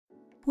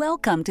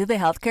Welcome to the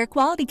Healthcare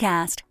Quality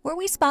Cast, where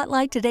we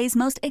spotlight today's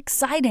most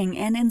exciting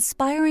and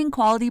inspiring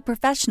quality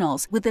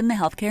professionals within the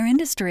healthcare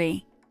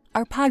industry.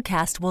 Our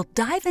podcast will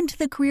dive into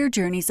the career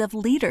journeys of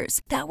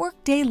leaders that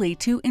work daily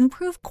to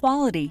improve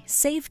quality,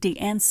 safety,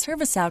 and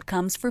service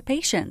outcomes for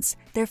patients,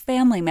 their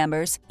family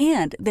members,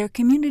 and their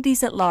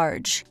communities at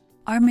large.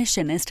 Our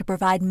mission is to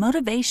provide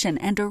motivation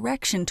and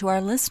direction to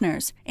our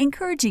listeners,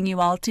 encouraging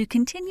you all to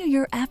continue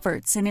your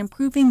efforts in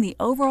improving the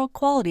overall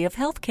quality of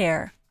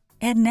healthcare.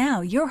 And now,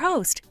 your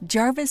host,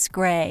 Jarvis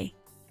Gray.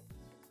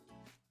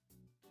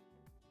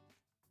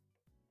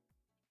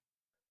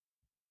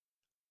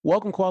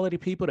 Welcome, quality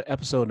people, to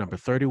episode number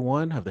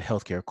 31 of the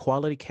Healthcare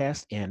Quality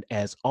Cast. And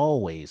as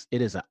always, it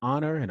is an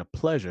honor and a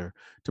pleasure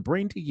to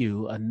bring to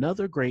you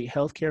another great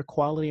healthcare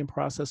quality and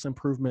process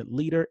improvement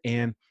leader.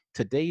 And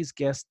today's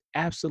guest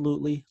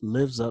absolutely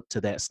lives up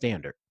to that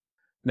standard.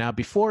 Now,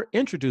 before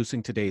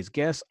introducing today's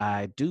guest,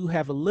 I do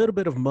have a little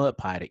bit of mud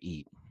pie to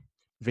eat.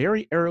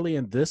 Very early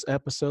in this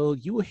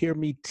episode, you will hear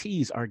me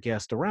tease our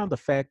guest around the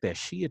fact that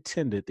she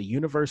attended the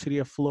University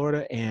of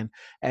Florida. And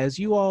as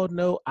you all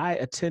know, I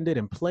attended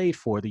and played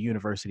for the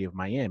University of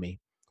Miami.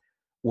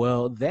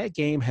 Well, that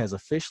game has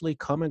officially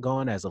come and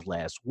gone as of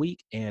last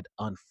week. And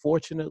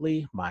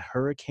unfortunately, my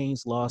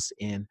Hurricanes lost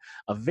in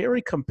a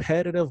very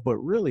competitive, but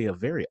really a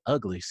very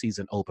ugly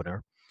season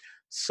opener.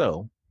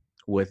 So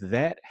with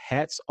that,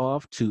 hats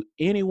off to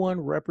anyone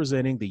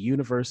representing the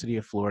University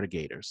of Florida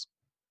Gators.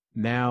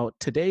 Now,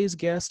 today's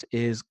guest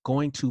is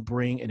going to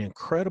bring an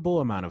incredible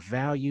amount of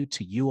value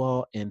to you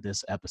all in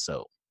this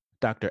episode.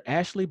 Dr.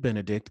 Ashley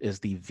Benedict is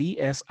the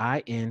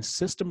VISN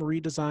System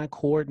Redesign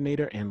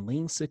Coordinator and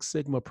Lean Six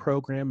Sigma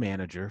Program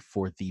Manager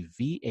for the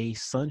VA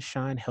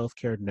Sunshine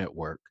Healthcare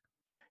Network.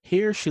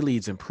 Here, she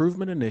leads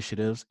improvement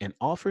initiatives and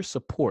offers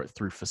support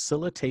through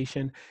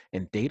facilitation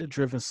and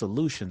data-driven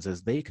solutions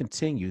as they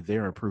continue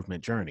their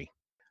improvement journey.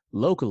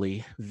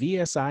 Locally,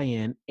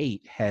 VSIN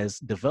 8 has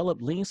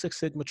developed Lean Six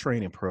Sigma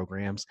training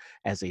programs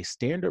as a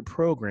standard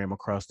program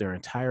across their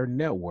entire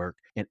network,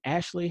 and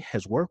Ashley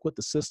has worked with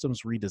the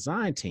systems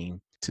redesign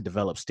team to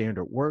develop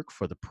standard work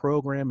for the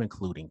program,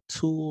 including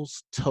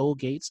tools, toll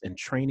gates, and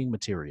training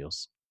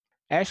materials.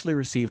 Ashley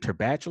received her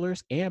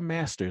bachelor's and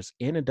master's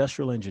in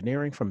industrial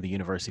engineering from the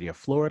University of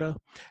Florida,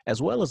 as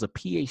well as a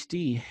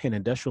PhD in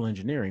industrial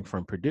engineering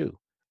from Purdue.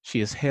 She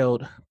has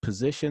held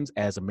positions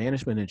as a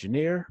management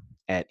engineer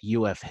at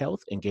UF Health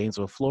in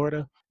Gainesville,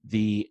 Florida,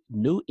 the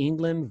New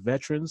England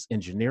Veterans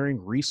Engineering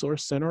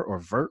Resource Center,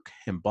 or VERC,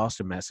 in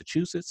Boston,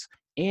 Massachusetts,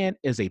 and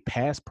is a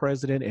past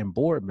president and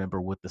board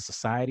member with the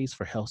Societies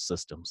for Health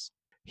Systems.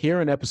 Here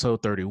in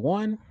episode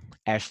 31,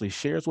 Ashley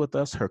shares with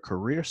us her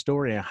career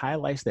story and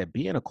highlights that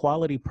being a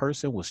quality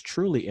person was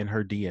truly in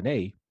her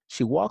DNA.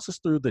 She walks us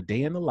through the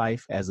day in the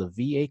life as a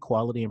VA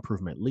quality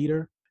improvement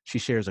leader. She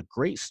shares a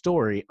great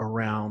story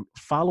around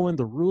following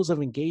the rules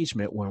of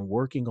engagement when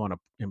working on an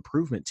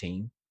improvement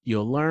team.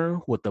 You'll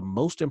learn what the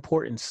most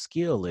important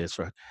skill is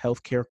for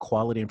healthcare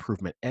quality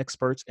improvement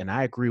experts, and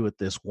I agree with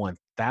this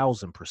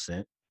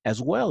 1000%,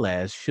 as well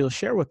as she'll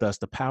share with us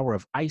the power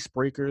of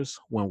icebreakers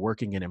when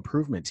working in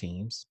improvement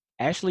teams.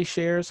 Ashley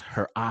shares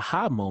her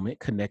aha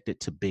moment connected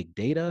to big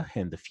data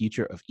and the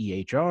future of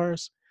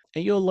EHRs,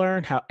 and you'll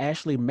learn how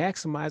Ashley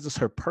maximizes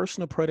her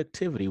personal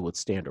productivity with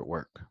standard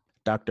work.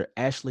 Dr.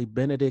 Ashley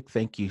Benedict,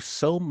 thank you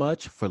so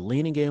much for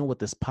leaning in with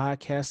this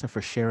podcast and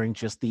for sharing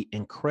just the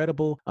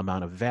incredible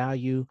amount of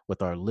value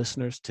with our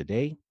listeners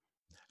today.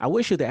 I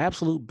wish you the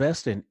absolute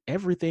best in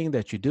everything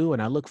that you do,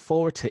 and I look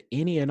forward to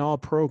any and all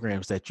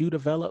programs that you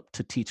develop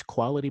to teach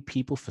quality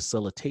people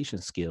facilitation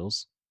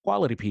skills.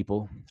 Quality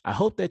people, I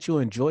hope that you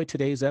enjoyed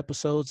today's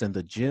episodes and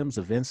the gems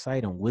of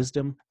insight and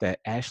wisdom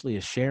that Ashley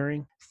is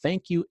sharing.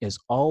 Thank you as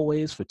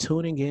always for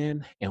tuning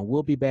in, and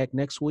we'll be back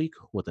next week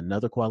with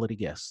another quality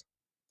guest.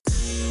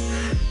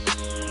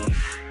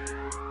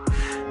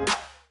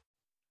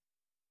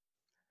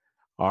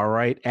 All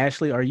right,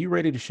 Ashley, are you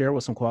ready to share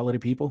with some quality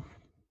people?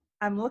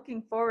 I'm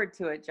looking forward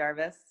to it,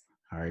 Jarvis.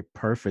 All right,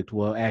 perfect.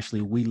 Well,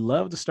 Ashley, we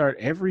love to start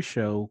every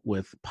show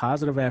with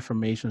positive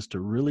affirmations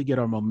to really get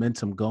our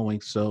momentum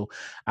going. So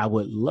I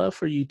would love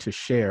for you to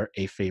share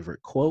a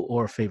favorite quote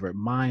or a favorite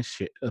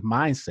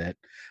mindset,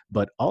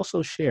 but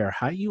also share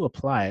how you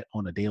apply it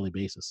on a daily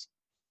basis.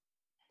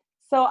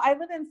 So I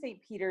live in St.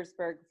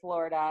 Petersburg,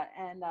 Florida,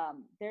 and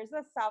there's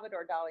a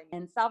Salvador Dali.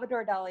 And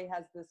Salvador Dali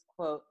has this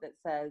quote that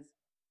says,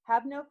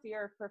 "Have no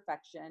fear of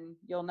perfection.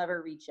 You'll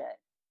never reach it."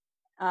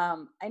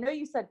 I know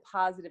you said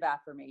positive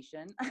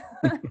affirmation,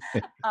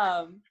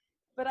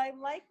 but I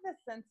like the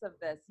sense of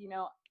this,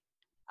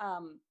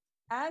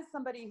 as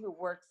somebody who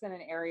works in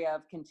an area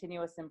of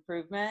continuous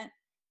improvement,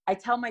 I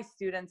tell my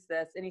students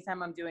this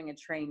anytime I'm doing a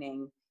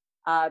training,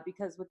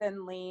 because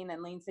within Lean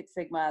and Lean Six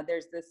Sigma,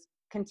 there's this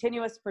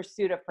continuous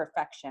pursuit of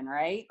perfection,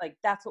 right? Like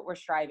that's what we're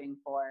striving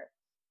for.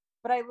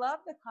 But I love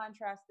the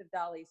contrast of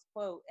Dali's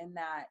quote in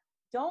that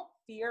don't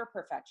fear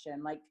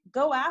perfection, like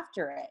go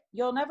after it.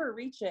 You'll never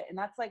reach it. And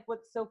that's like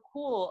what's so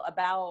cool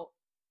about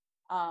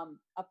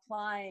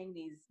applying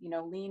these,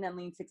 Lean and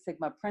Lean Six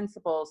Sigma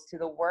principles to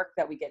the work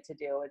that we get to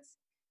do.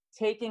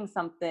 taking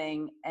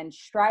something and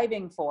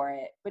striving for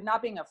it, but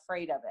not being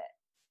afraid of it.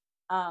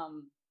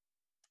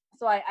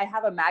 So I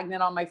have a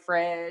magnet on my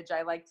fridge.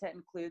 I like to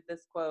include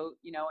this quote,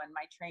 in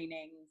my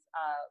trainings.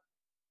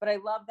 But I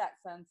love that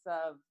sense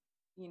of,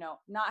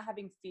 not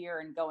having fear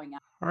and going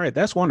out. All right,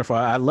 that's wonderful.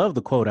 I love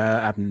the quote.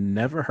 I've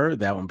never heard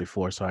that one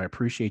before, so I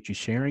appreciate you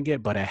sharing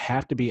it. But I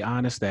have to be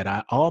honest that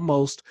I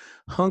almost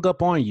hung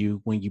up on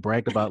you when you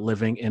bragged about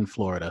living in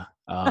Florida.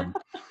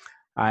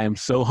 I am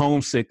so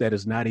homesick that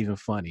it's not even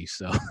funny.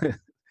 So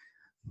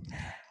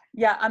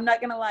Yeah, I'm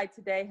not gonna lie.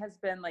 Today has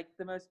been like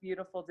the most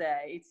beautiful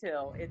day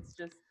too. It's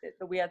just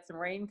we had some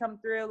rain come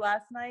through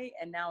last night,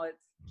 and now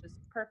it's just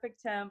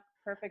perfect temp,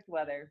 perfect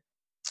weather.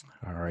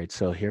 all right,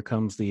 so here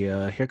comes the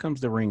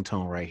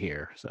ringtone right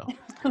here. So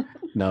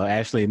no,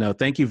 Ashley, no,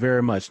 thank you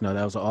very much. No,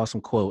 that was an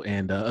awesome quote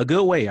and a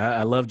good way.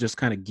 I love just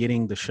kind of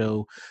getting the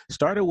show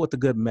started with a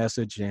good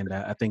message, and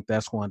I think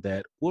that's one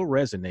that will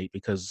resonate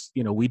because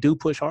we do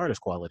push hard as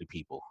quality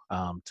people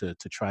to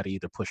try to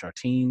either push our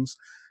teams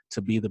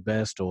to be the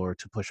best or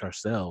to push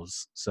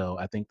ourselves. So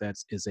I think that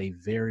is a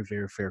very,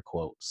 very fair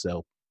quote.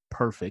 So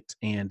perfect.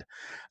 And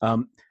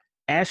um,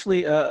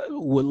 Ashley,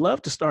 would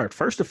love to start.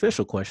 First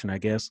official question, I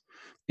guess,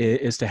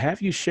 is to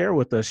have you share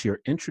with us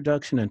your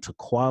introduction into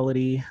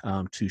quality,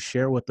 to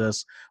share with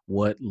us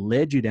what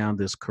led you down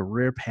this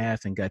career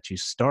path and got you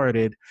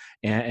started.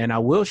 And I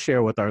will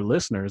share with our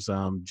listeners,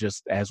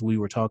 just as we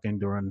were talking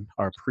during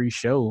our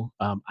pre-show,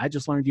 I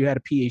just learned you had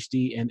a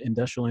PhD in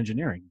industrial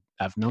engineering.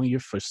 I've known you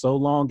for so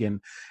long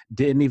and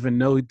didn't even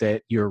know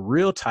that your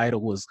real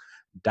title was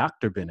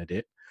Dr.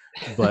 Benedict,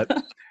 but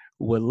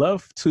would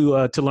love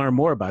to learn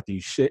more about you.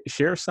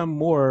 Share some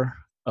more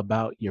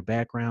about your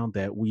background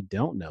that we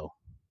don't know.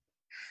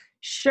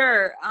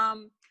 Sure.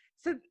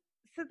 So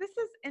this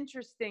is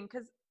interesting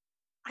because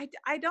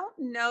I don't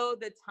know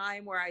the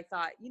time where I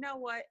thought, you know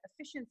what,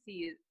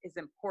 efficiency is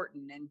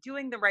important and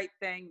doing the right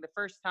thing the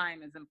first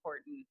time is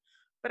important.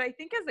 But I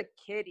think as a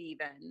kid,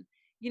 even,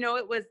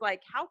 it was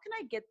like, how can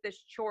I get this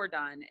chore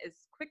done as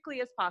quickly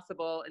as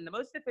possible in the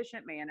most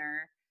efficient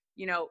manner,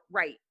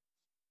 right,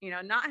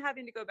 not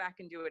having to go back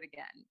and do it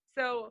again.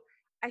 So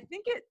I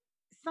think it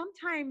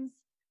sometimes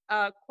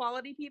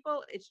quality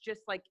people, it's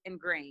just like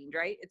ingrained,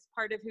 right? It's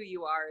part of who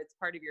you are. It's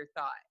part of your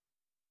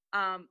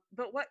thought.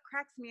 But what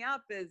cracks me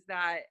up is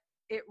that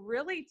it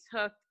really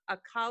took a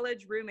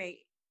college roommate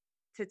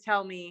to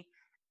tell me,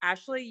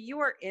 Ashley, you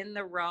are in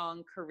the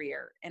wrong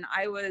career. And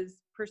I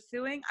was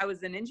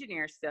an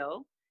engineer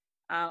still.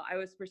 I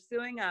was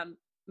pursuing a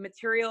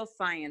material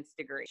science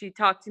degree. She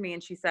talked to me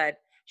and she said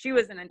she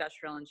was an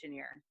industrial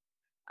engineer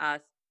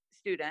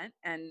student.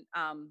 And,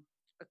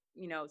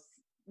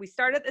 we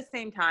started at the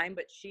same time,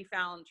 but she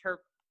found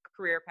her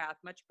career path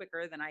much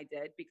quicker than I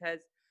did because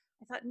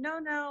I thought,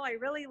 no, I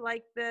really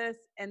like this.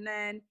 And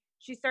then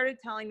she started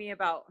telling me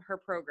about her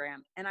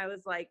program. And I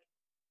was like,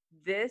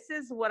 this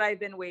is what I've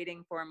been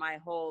waiting for my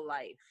whole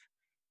life.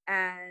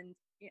 And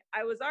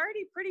I was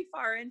already pretty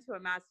far into a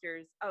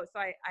master's. Oh, so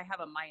I have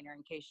a minor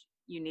in case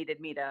you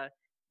needed me to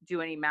do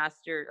any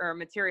master or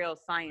material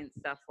science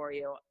stuff for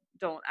you.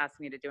 Don't ask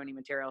me to do any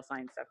material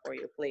science stuff for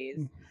you,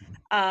 please.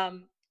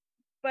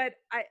 But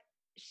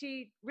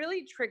she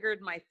really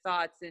triggered my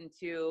thoughts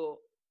into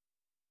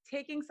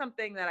taking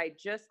something that I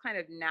just kind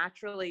of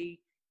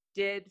naturally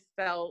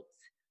felt,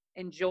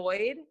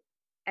 enjoyed,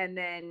 and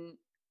then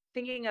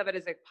thinking of it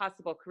as a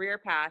possible career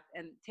path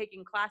and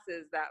taking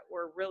classes that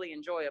were really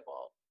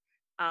enjoyable.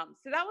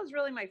 So that was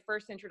really my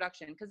first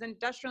introduction because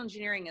industrial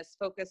engineering is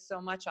focused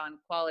so much on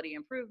quality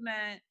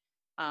improvement,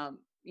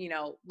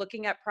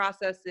 looking at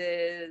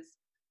processes,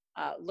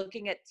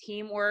 looking at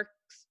teamwork,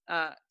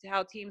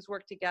 how teams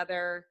work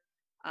together,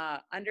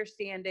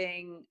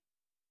 understanding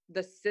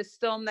the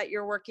system that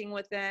you're working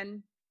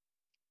within.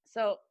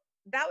 So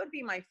that would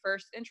be my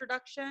first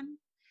introduction.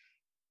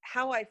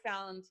 How I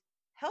found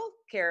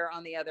healthcare,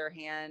 on the other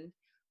hand,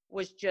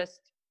 was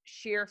just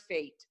sheer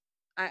fate.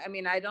 I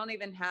mean, I don't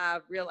even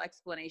have real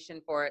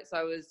explanation for it. So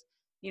I was,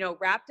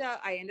 wrapped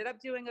up. I ended up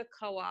doing a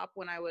co-op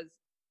when I was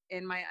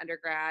in my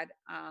undergrad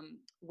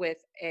with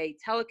a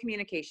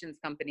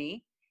telecommunications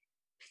company.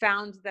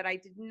 Found that I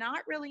did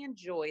not really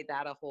enjoy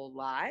that a whole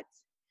lot.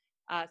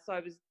 So I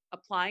was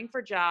applying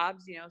for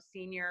jobs,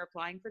 senior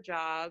applying for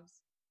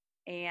jobs,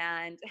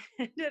 and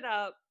ended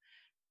up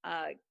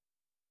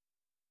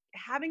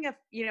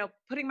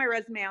putting my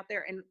resume out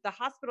there. And the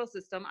hospital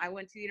system, I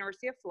went to the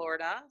University of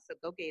Florida, so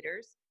go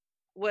Gators,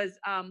 was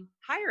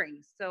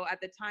hiring. So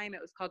at the time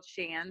it was called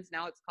Shands.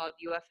 Now it's called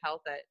UF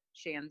Health at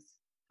Shands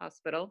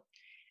Hospital.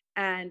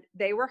 And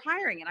they were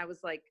hiring. And I was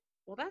like,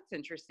 well, that's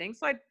interesting.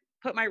 So I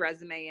put my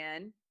resume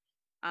in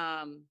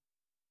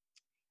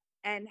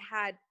and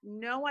had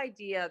no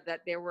idea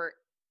that there were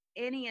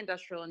any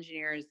industrial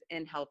engineers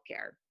in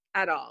healthcare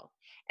at all.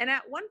 And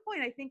at one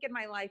point, I think in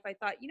my life, I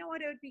thought, you know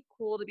what, it would be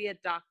cool to be a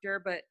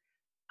doctor, but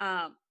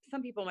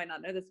some people might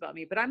not know this about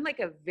me, but I'm like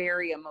a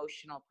very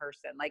emotional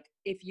person. Like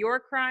if you're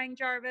crying,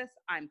 Jarvis,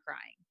 I'm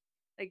crying.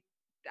 Like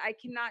I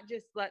cannot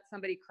just let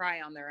somebody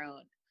cry on their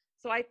own.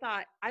 So I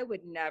thought I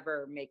would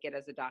never make it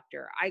as a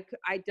doctor. I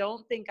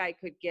don't think I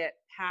could get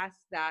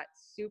past that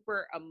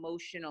super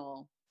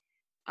emotional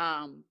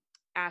um,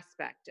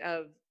 aspect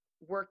of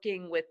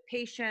working with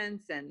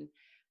patients and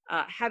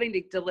having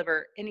to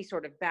deliver any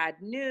sort of bad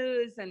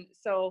news. And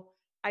so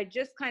I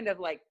just kind of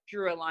like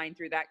drew a line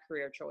through that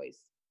career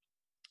choice.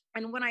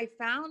 And when I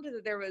found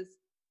that there was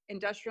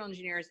industrial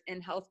engineers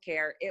in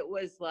healthcare, it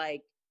was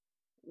like,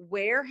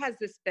 where has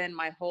this been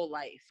my whole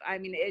life? I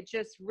mean, it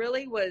just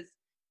really was,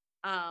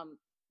 um,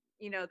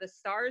 the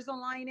stars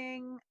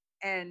aligning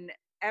and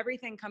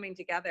everything coming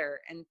together.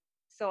 And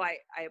so I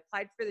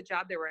applied for the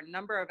job. There were a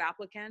number of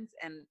applicants,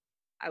 and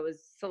I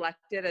was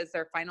selected as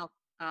their final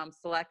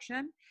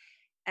selection.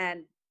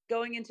 And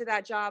going into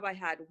that job, I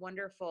had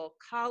wonderful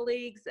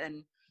colleagues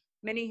and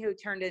many who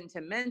turned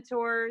into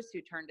mentors,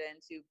 who turned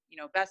into,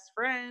 best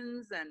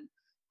friends. And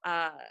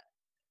uh,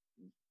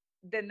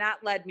 then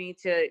that led me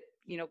to,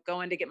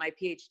 going to get my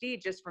PhD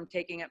just from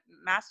taking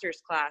master's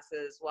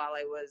classes while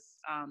I was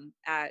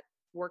at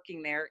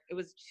working there. It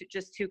was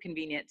just too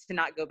convenient to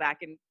not go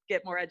back and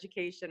get more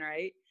education,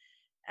 right?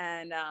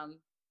 And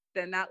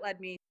then that led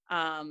me,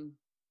 and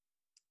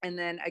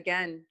then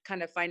again,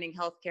 kind of finding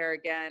healthcare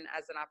again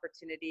as an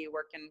opportunity,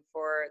 working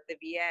for the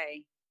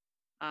VA.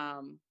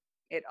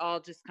 It all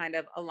just kind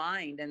of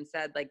aligned and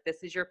said, like,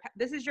 this is your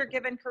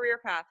given career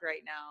path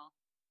right now.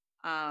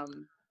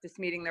 Just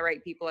meeting the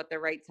right people at the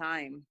right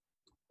time.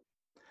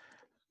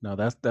 No,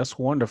 that's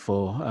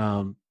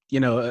wonderful.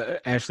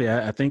 Ashley,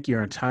 I think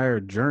your entire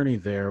journey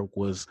there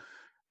was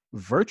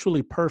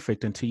virtually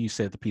perfect until you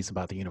said the piece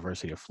about the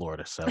University of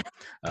Florida. So,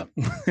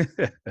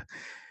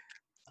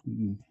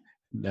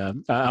 no,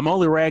 I'm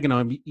only ragging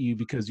on you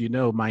because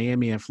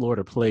Miami and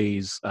Florida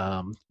plays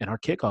in our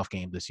kickoff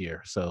game this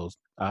year. So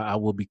I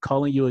will be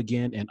calling you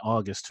again in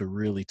August to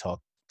really talk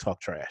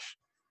trash.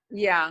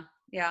 Yeah.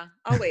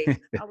 I'll wait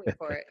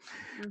for it.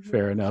 Mm-hmm.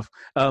 Fair enough.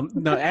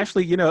 No,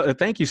 Ashley,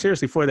 thank you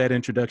seriously for that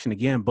introduction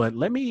again. But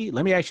let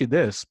me ask you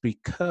this,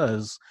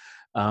 because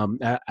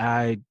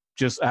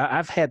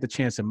I've had the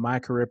chance in my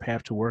career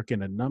path to work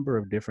in a number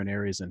of different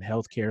areas in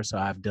healthcare. So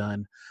I've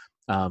done,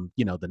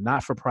 the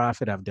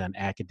not-for-profit, I've done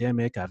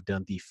academic, I've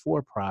done the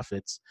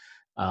for-profits.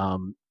 I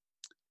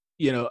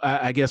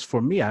guess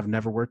for me, I've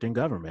never worked in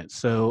government.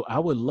 So I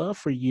would love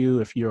for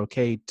you, if you're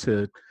okay,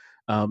 to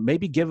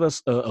maybe give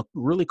us a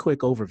really quick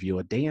overview,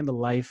 a day in the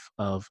life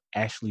of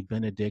Ashley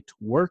Benedict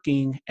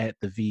working at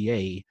the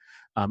VA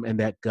in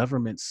that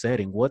government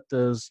setting. What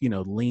does,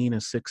 Lean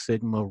and Six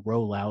Sigma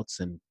rollouts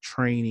and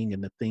training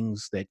and the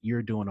things that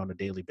you're doing on a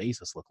daily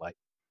basis look like?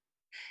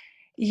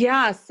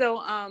 Yeah. So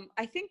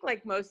I think,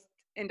 like most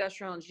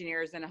industrial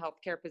engineers in a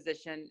healthcare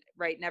position,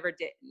 right, never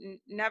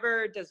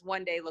does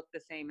one day look the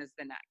same as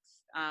the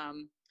next.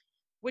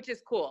 Which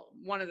is cool.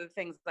 One of the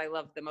things I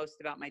love the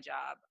most about my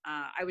job.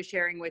 I was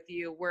sharing with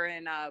you,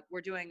 we're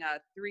doing a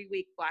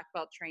 3-week black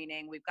belt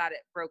training. We've got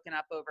it broken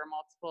up over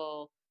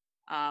multiple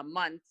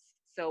months.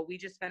 So we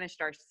just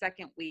finished our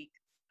second week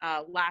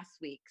last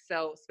week.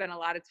 So spent a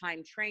lot of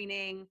time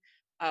training,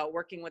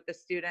 working with the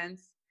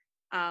students.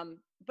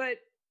 But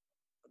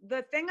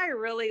the thing I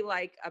really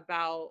like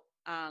about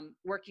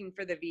working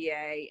for the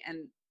VA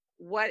and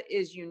what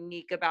is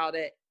unique about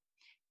it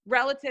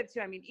relative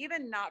to,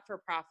 even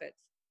not-for-profits,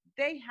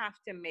 they have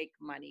to make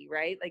money,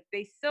 right? Like,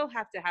 they still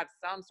have to have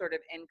some sort of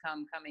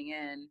income coming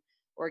in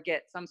or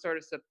get some sort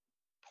of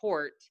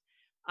support.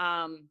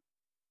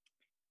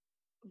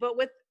 But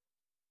with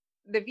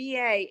the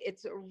VA,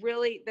 it's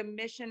really, the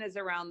mission is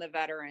around the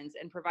veterans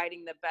and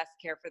providing the best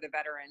care for the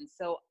veterans.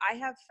 So I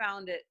have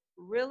found it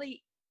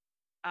really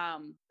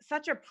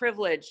such a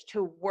privilege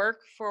to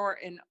work for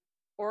an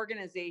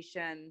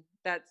organization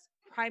that's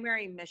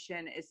primary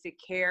mission is to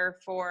care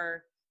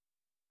for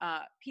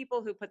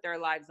people who put their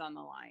lives on the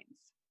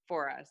lines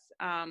for us.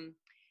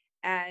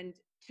 And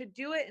to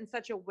do it in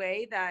such a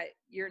way that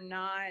you're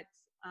not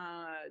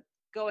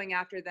going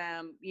after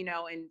them,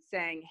 and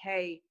saying,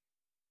 hey,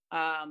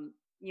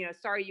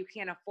 sorry, you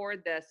can't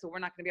afford this, so we're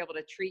not going to be able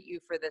to treat you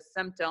for this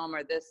symptom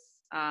or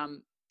this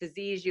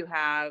disease you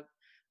have.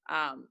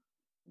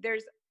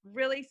 There's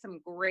really some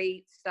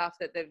great stuff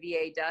that the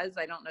VA does.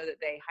 I don't know that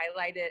they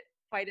highlight it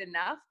quite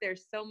enough.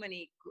 There's so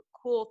many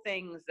cool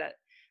things that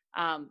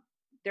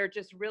they're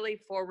just really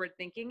forward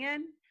thinking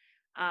in.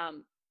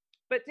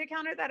 But to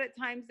counter that, at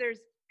times there's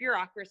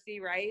bureaucracy,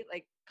 right?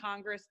 Like,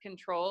 Congress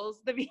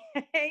controls the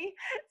VA.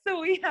 So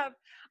we have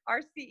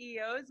our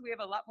CEOs, we have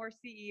a lot more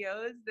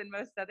CEOs than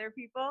most other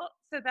people.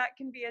 So that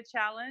can be a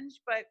challenge.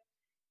 But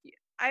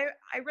I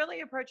really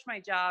approach my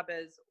job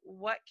as,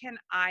 what can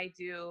I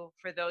do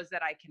for those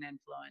that I can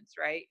influence,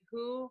 right?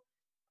 Who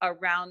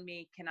around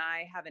me can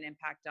I have an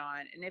impact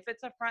on? And if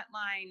it's a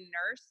frontline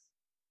nurse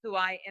who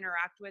I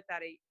interact with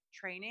at a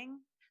training,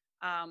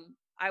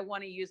 I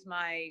want to use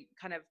my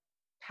kind of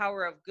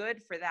power of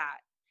good for that.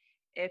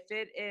 If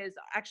it is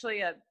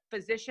actually, a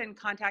physician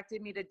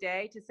contacted me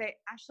today to say,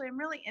 Ashley, I'm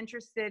really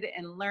interested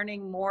in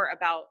learning more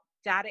about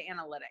data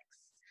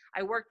analytics.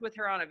 I worked with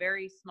her on a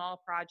very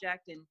small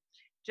project, and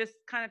just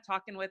kind of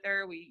talking with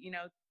her, we,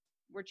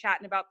 we're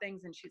chatting about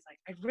things, and she's like,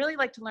 I'd really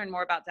like to learn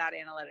more about data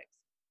analytics.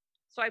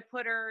 So I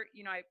put her,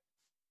 I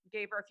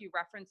gave her a few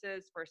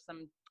references for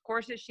some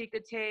courses she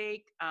could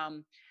take,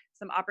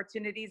 some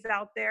opportunities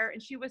out there.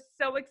 And she was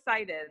so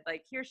excited.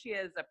 Like, here she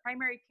is, a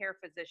primary care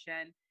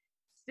physician,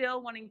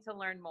 still wanting to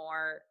learn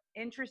more,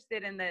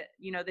 interested in the,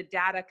 the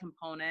data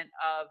component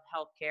of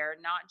healthcare,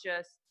 not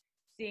just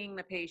seeing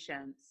the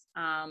patients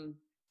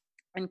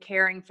and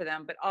caring for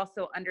them, but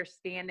also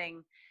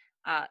understanding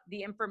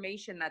the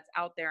information that's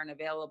out there and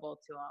available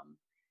to them.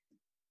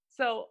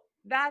 So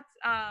that's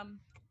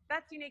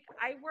unique.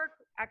 I work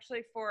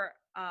actually for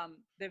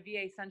the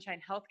VA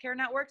Sunshine Healthcare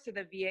Network. So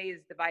the VA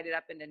is divided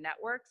up into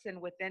networks, and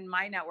within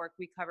my network,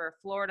 we cover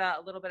Florida,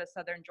 a little bit of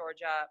Southern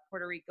Georgia,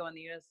 Puerto Rico, and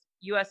the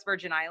U.S.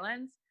 Virgin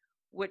Islands,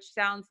 which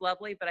sounds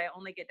lovely, but I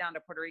only get down to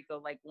Puerto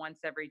Rico like once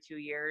every 2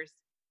 years.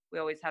 We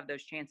always have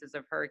those chances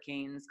of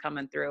hurricanes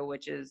coming through,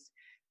 which is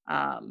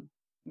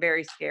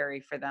very scary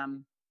for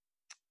them.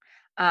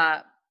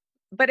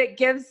 But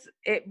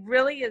it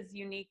really is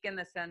unique in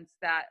the sense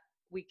that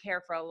we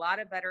care for a lot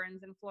of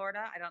veterans in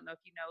Florida. I don't know if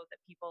you know that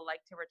people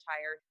like to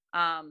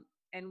retire.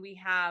 And we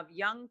have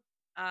young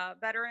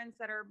veterans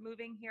that are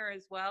moving here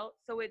as well.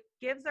 So it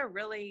gives a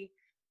really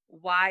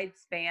wide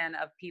span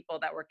of people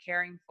that we're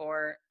caring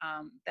for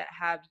that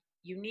have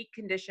unique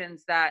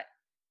conditions that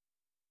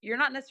you're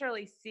not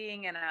necessarily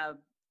seeing in a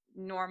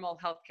normal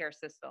healthcare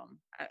system.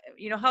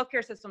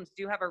 Healthcare systems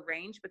do have a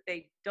range, but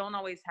they don't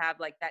always have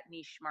like that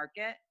niche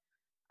market.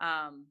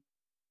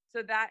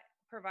 So that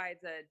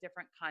provides a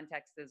different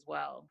context as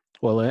well.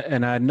 Well,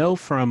 and I know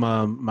from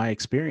my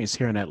experience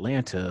here in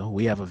Atlanta,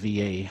 we have a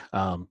VA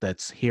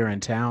that's here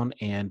in town,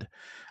 and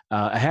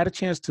I had a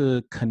chance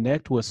to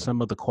connect with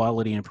some of the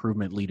quality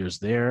improvement leaders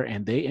there,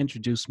 and they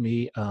introduced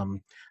me.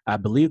 I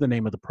believe the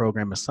name of the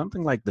program is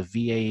something like the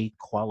VA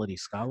Quality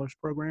Scholars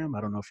Program. I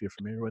don't know if you're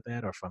familiar with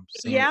that or if I'm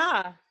saying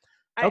Yeah.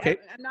 Okay.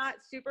 I'm not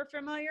super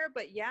familiar,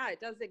 but yeah, it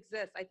does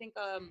exist. I think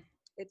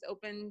it's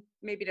open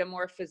maybe to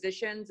more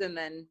physicians and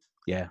then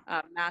Yeah.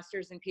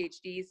 masters and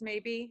PhDs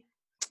maybe.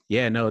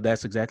 Yeah, no,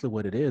 that's exactly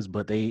what it is.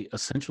 But they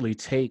essentially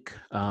take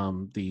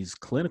these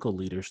clinical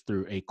leaders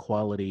through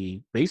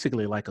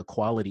basically like a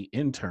quality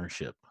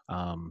internship.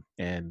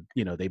 And,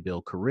 they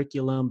build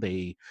curriculum.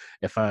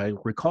 If I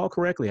recall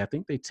correctly, I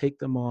think they take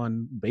them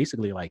on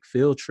basically like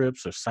field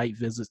trips or site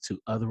visits to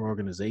other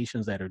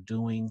organizations that are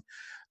doing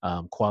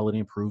quality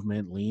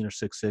improvement, Lean or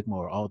Six Sigma,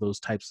 or all those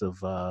types of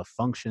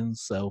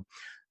functions. So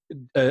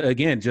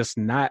again, just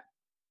not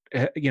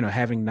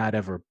having not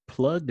ever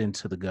plugged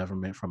into the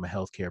government from a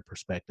healthcare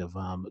perspective,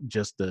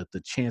 just the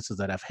chances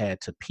that I've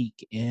had to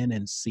peek in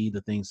and see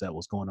the things that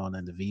was going on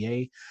in the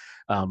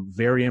VA,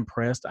 very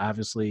impressed.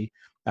 Obviously,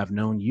 I've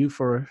known you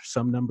for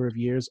some number of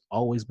years,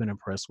 always been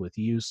impressed with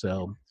you.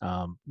 So,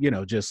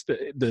 just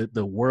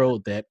the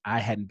world that I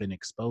hadn't been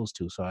exposed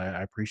to. So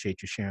I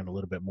appreciate you sharing a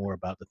little bit more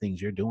about the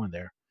things you're doing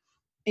there.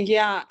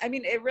 Yeah, I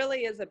mean, it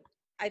really is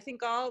I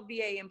think all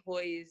VA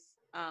employees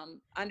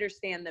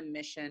understand the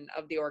mission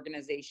of the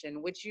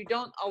organization, which you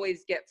don't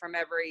always get from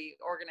every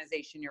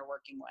organization you're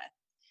working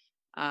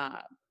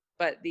with.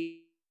 But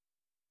the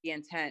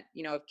intent,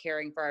 of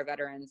caring for our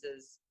veterans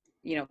is,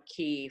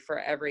 key for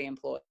every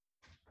employee.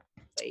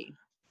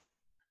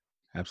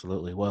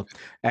 Absolutely. Well,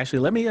 actually,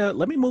 let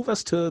me move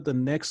us to the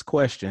next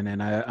question,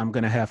 and I'm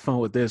going to have fun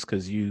with this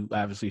because you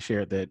obviously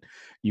shared that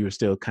you were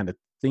still kind of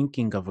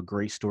thinking of a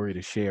great story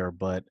to share.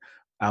 But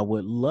I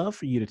would love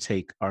for you to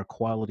take our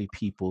quality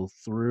people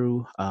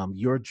through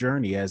your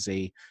journey as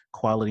a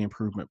quality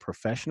improvement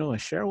professional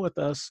and share with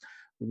us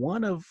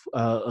one of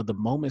the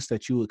moments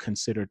that you would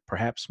consider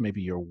perhaps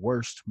maybe your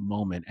worst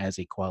moment as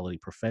a quality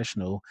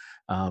professional.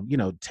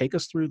 Take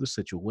us through the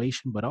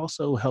situation, but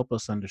also help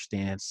us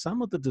understand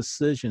some of the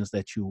decisions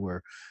that you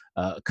were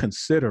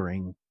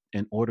considering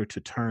in order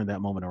to turn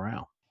that moment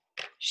around.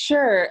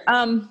 Sure.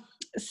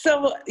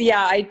 So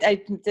yeah,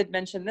 I did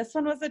mention this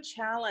one was a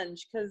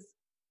challenge because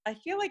I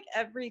feel like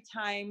every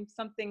time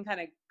something kind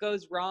of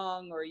goes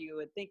wrong or you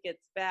would think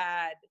it's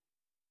bad,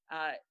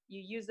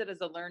 you use it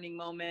as a learning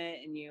moment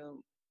and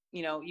you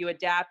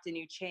adapt and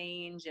you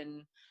change,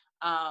 and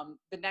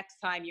the next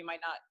time you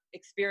might not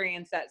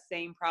experience that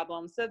same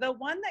problem. So the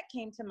one that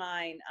came to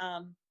mind,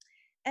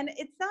 and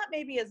it's not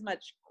maybe as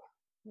much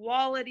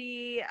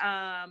quality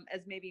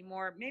as maybe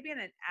in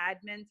an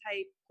admin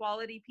type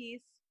quality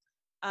piece.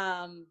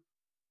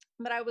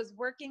 But I was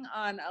working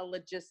on a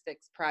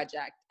logistics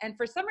project, and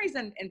for some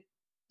reason,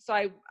 so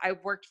I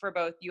worked for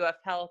both UF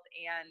Health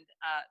and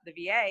the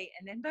VA,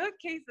 and in both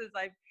cases,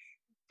 I've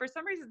for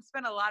some reason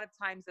spent a lot of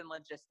times in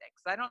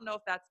logistics. I don't know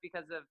if that's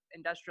because of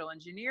industrial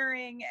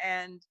engineering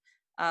and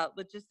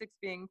logistics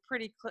being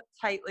pretty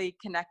tightly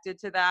connected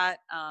to that.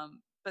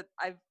 But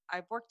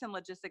I've worked in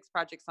logistics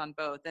projects on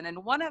both, and in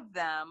one of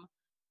them,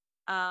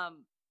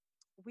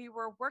 we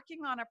were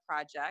working on a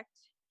project,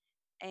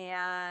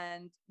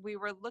 and we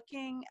were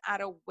looking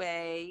at a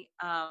way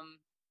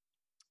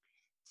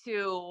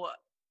to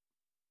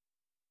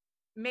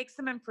make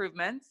some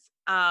improvements.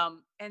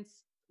 And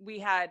we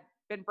had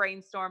been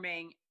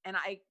brainstorming, and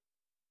I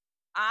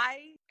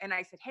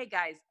said, hey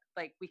guys,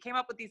 like, we came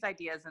up with these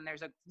ideas and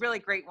there's a really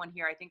great one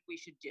here I think we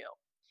should do.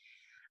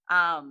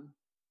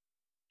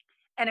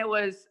 And it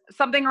was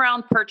something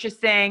around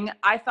purchasing.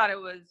 I thought it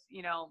was,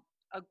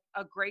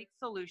 a great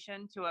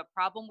solution to a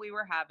problem we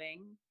were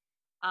having.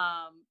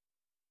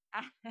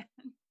 And,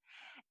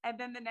 and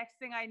then the next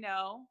thing I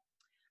know,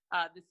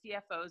 the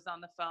CFO's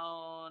on the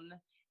phone,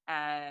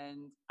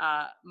 and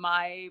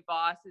my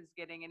boss is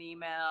getting an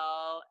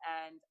email,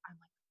 and I'm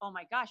like, oh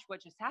my gosh,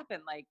 what just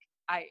happened? Like,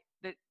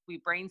 we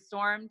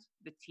brainstormed,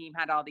 the team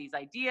had all these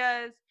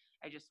ideas.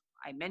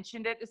 I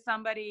mentioned it to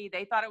somebody.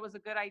 They thought it was a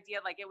good idea.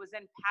 Like, it was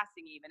in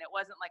passing even. It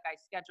wasn't like I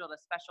scheduled a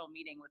special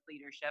meeting with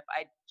leadership.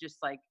 I just,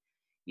 like,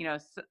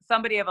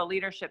 somebody of a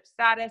leadership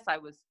status I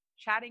was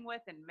chatting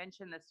with and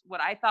mentioned this,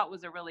 what I thought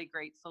was a really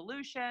great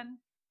solution.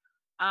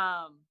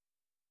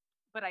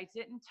 But I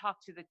didn't talk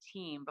to the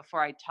team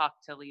before I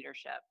talked to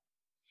leadership.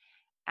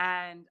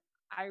 And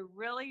I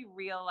really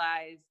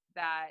realized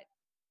that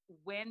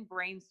when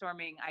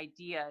brainstorming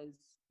ideas,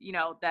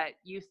 that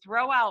you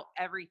throw out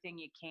everything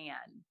you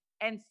can.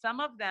 And some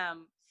of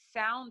them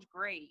sound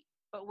great,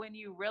 but when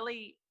you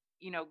really,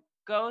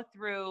 go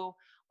through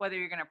whether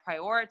you're going to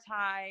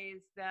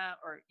prioritize them,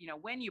 or,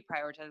 when you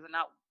prioritize them,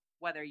 not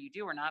whether you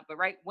do or not, but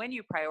right when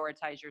you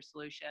prioritize your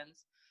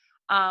solutions,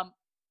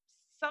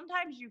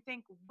 sometimes you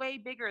think way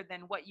bigger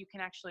than what you can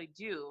actually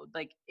do.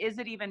 Like, is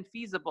it even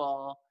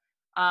feasible?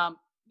 Do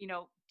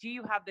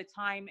you have the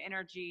time,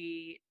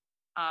 energy?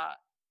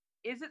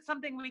 Is it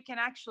something we can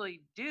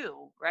actually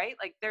do, right?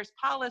 Like, there's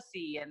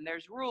policy and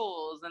there's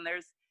rules and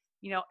there's,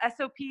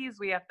 SOPs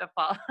we have to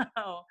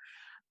follow.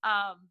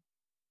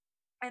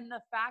 And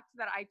the fact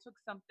that I took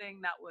something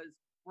that was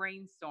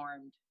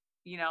brainstormed,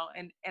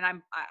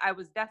 and I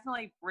was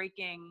definitely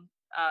breaking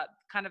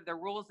kind of the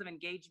rules of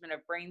engagement of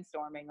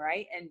brainstorming,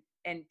 right?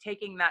 And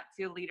taking that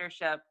to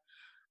leadership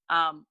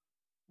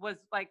was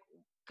like,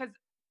 because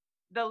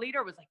the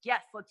leader was like,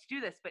 yes, let's do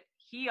this. But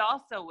he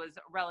also was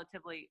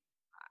relatively,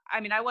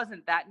 I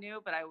wasn't that new,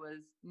 but I was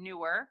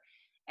newer.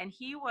 And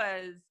he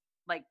was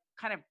like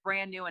kind of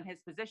brand new in his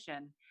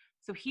position.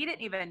 So he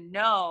didn't even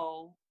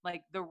know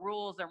like the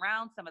rules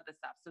around some of the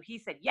stuff. So he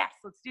said, yes,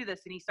 let's do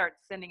this. And he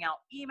starts sending out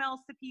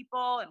emails to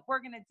people, and we're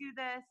going to do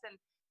this. And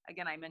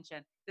again, I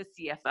mentioned the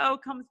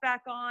CFO comes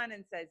back on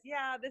and says,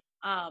 yeah, this,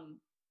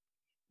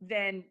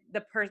 then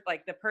the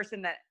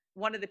person that,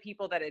 one of the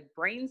people that had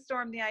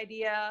brainstormed the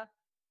idea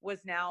was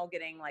now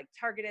getting like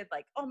targeted,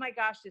 like, oh my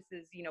gosh, this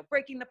is,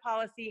 breaking the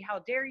policy. How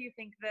dare you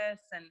think this?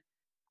 And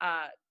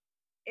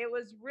it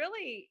was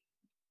really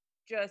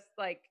just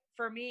like,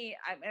 for me,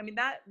 I mean,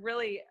 that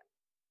really,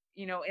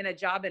 in a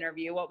job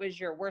interview, what was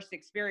your worst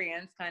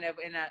experience, kind of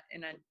in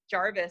a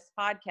Jarvis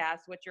podcast,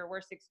 what's your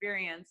worst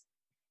experience?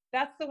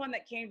 That's the one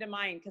that came to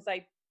mind, because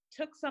I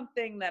took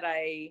something that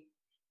I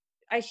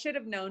should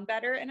have known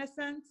better, in a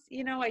sense.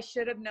 I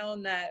should have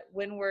known that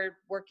when we're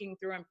working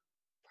through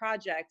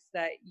projects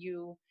that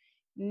you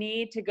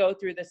need to go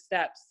through the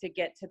steps to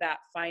get to that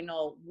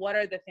final, what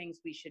are the things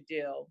we should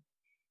do?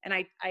 And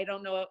I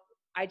don't know,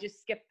 I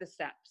just skipped the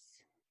steps.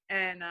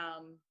 And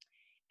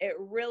it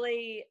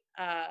really,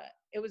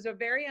 it was a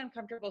very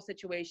uncomfortable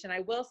situation. I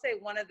will say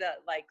one of the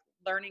like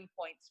learning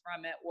points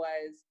from it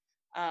was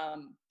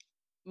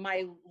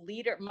my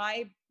leader,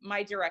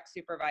 my direct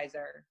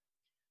supervisor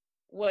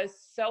was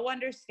so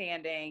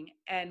understanding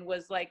and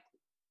was like,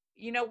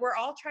 we're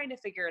all trying to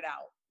figure it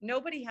out.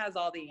 Nobody has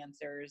all the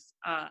answers.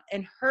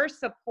 And her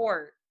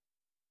support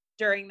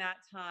during that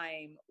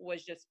time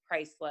was just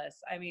priceless.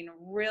 I mean,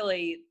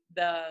 really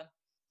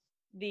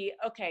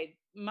okay,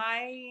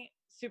 my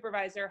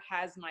supervisor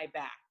has my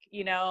back,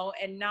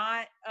 and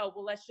not, oh,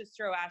 well, let's just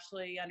throw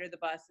Ashley under the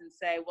bus and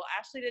say, well,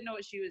 Ashley didn't know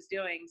what she was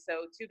doing,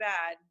 so too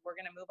bad, we're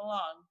going to move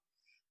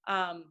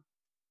along.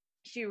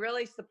 She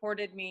really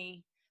supported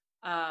me.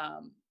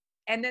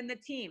 And then the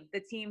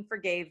team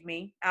forgave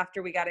me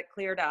after we got it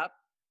cleared up.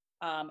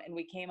 And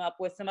we came up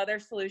with some other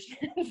solutions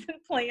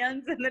and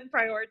plans, and then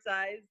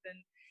prioritized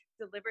and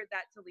delivered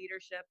that to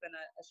leadership in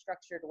a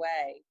structured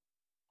way.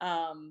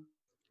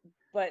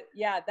 But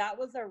yeah, that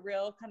was a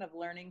real kind of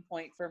learning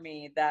point for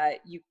me, that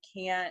you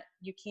can't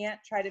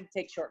try to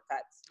take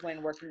shortcuts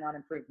when working on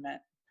improvement.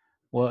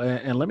 Well,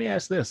 and let me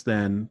ask this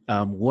then.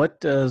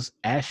 What does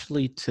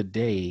Ashley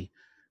today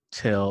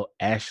tell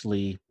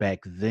Ashley back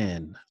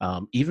then,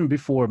 even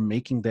before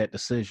making that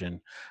decision?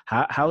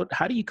 How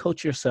do you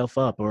coach yourself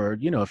up? Or,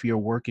 if you're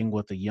working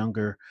with a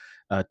younger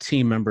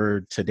team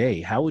member today,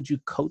 how would you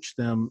coach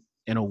them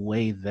in a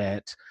way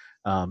that,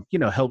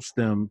 helps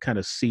them kind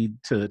of see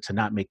to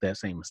not make that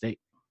same mistake?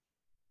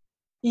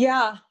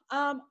 Yeah.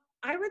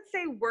 I would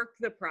say work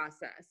the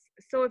process.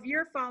 So if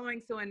you're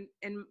following, so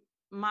in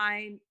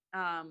my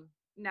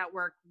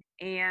network,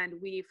 and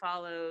we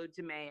follow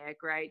DMAIC,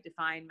 right?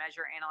 Define,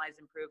 measure, analyze,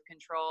 improve,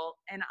 control.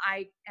 And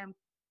I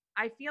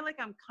feel like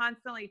I'm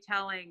constantly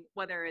telling,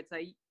 whether it's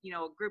a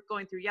group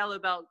going through yellow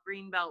belt,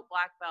 green belt,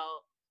 black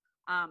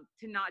belt,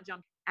 to not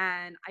jump.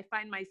 And I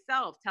find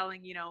myself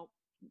telling,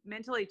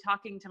 mentally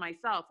talking to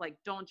myself, like,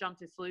 don't jump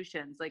to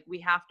solutions. Like, we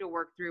have to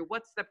work through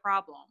what's the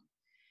problem.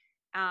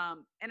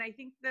 And I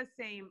think the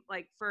same,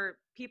 like for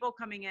people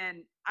coming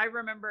in, I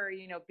remember,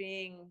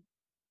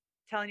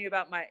 telling you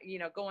about my,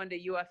 going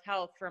to UF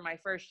Health for my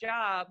first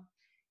job.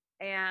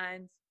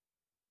 And,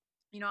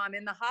 I'm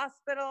in the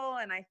hospital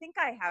and I think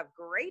I have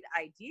great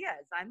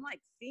ideas. I'm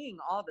like seeing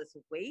all this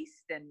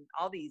waste and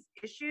all these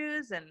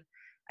issues. And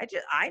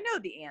I know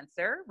the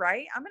answer,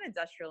 right? I'm an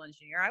industrial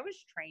engineer. I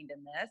was trained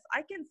in this.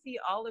 I can see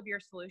all of your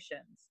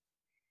solutions.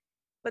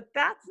 But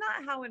that's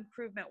not how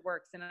improvement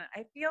works. And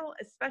I feel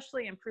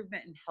especially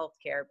improvement in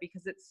healthcare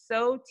because it's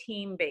so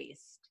team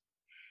based.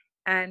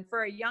 And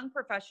for a young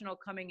professional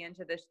coming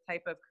into this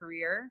type of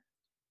career,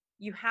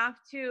 you have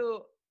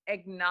to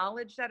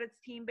acknowledge that it's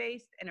team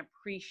based and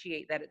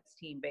appreciate that it's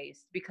team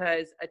based,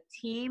 because a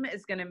team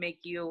is going to make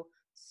you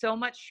so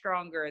much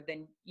stronger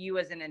than you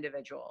as an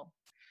individual.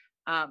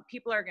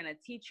 People are going to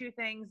teach you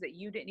things that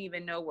you didn't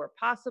even know were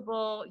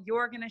possible.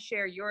 You're going to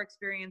share your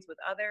experience with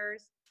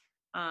others.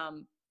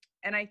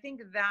 And I think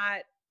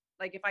that,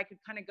 like, if I could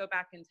kind of go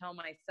back and tell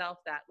myself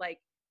that, like,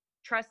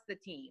 trust the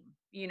team,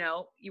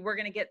 we're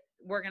going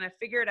to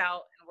figure it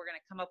out and we're going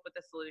to come up with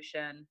a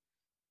solution.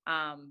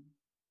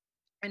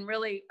 And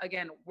really,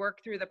 again, work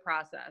through the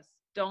process.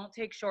 Don't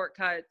take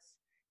shortcuts,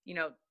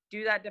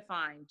 do that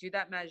define, do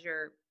that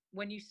measure.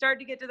 When you start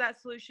to get to that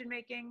solution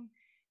making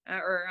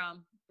or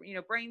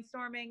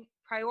brainstorming,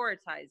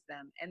 prioritize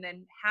them and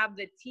then have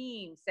the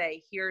team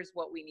say, here's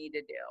what we need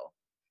to do.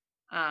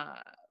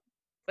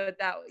 But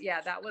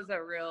that was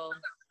a real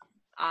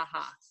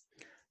aha.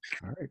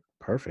 All right,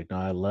 perfect. No,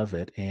 I love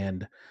it.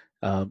 And,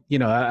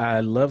 I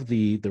love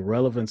the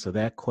relevance of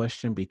that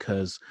question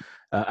because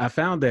I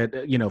found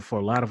that, for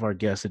a lot of our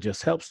guests, it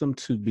just helps them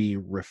to be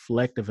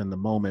reflective in the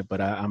moment. But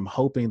I'm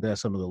hoping that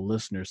some of the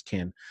listeners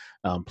can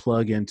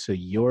plug into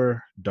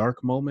your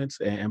dark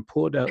moments and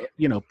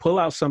pull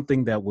out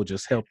something that will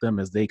just help them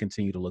as they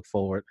continue to look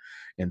forward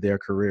in their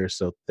careers.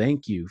 So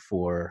thank you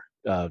for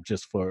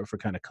just for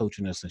kind of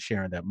coaching us and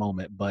sharing that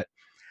moment. But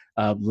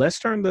let's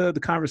turn the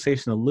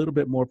conversation a little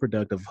bit more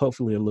productive,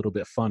 hopefully a little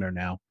bit funner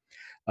now.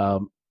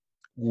 Um,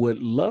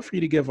 would love for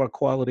you to give our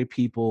quality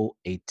people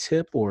a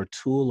tip or a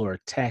tool or a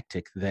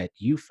tactic that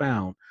you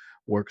found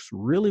works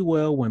really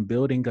well when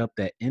building up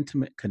that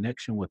intimate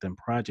connection within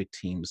project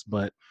teams.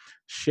 But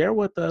share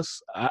with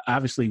us,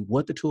 obviously,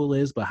 what the tool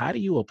is, but how do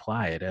you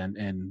apply it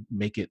and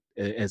make it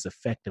as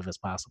effective as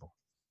possible?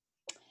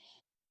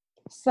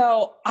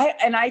 So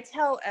I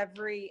tell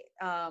every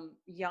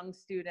young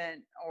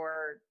student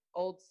or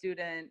old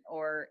student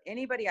or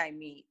anybody I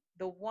meet,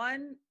 the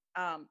one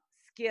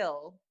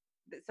skill.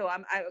 So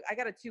I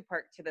got a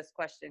two-part to this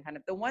question, kind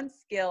of. The one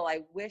skill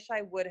I wish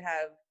I would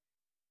have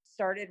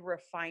started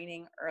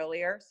refining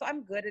earlier. So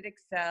I'm good at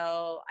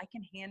Excel. I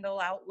can handle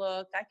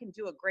Outlook. I can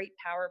do a great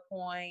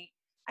PowerPoint.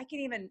 I can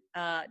even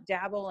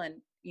dabble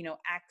in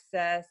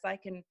Access. I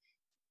can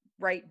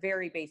write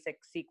very basic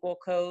SQL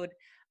code.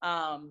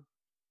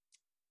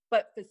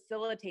 But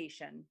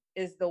facilitation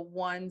is the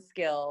one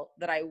skill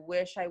that I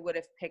wish I would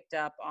have picked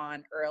up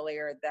on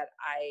earlier,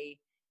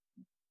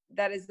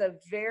 that is a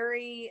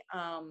very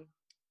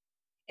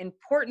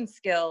important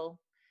skill,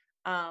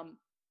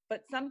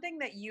 but something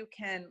that you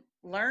can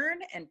learn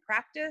and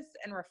practice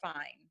and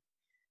refine.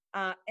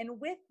 And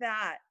with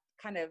that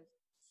kind of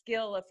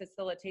skill of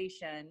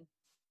facilitation,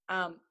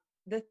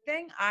 the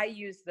thing I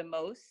use the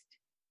most,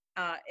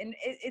 and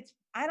it's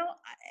I don't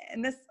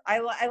and this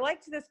I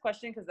liked this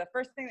question because the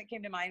first thing that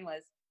came to mind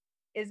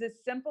is as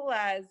simple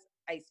as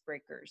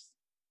icebreakers,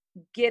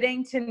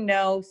 getting to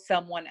know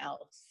someone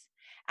else.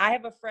 I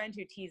have a friend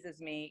who teases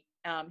me.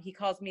 He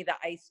calls me the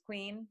ice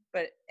queen,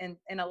 but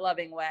in a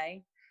loving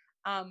way,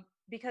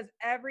 because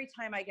every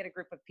time I get a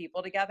group of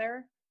people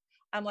together,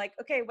 I'm like,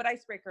 okay, what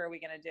icebreaker are we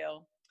going to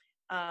do?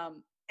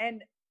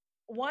 And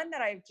one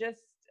that I've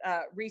just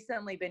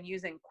recently been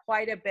using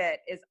quite a bit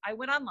is I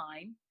went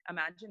online,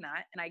 imagine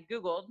that, and I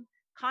Googled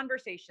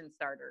conversation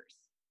starters.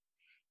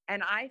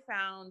 And I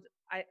found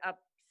a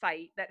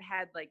site that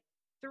had like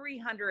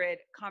 300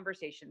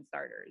 conversation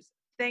starters.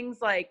 Things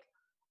like,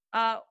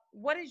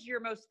 what is your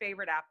most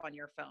favorite app on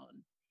your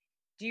phone?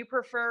 Do you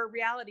prefer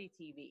reality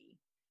TV?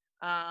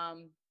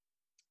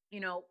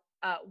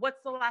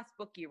 What's the last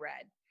book you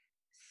read?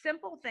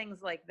 Simple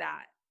things like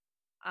that,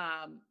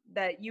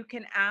 that you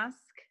can ask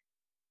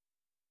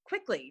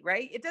quickly,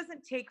 right? It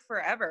doesn't take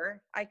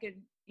forever. I could,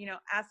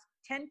 ask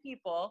 10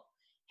 people,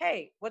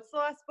 hey, what's the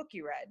last book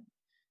you read?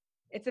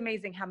 It's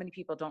amazing how many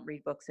people don't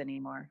read books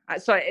anymore.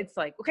 So it's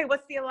like, okay,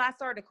 what's the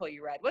last article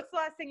you read? What's the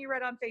last thing you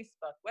read on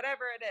Facebook?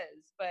 Whatever it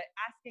is, but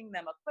asking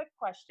them a quick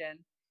question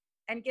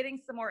and getting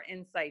some more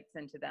insights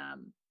into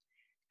them.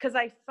 Because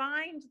I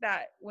find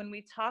that when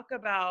we talk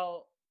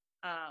about,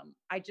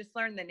 I just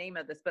learned the name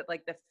of this, but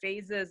like the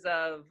phases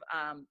of,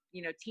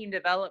 team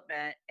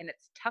development, and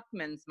it's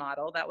Tuckman's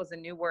model. That was a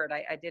new word.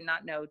 I did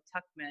not know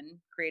Tuckman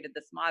created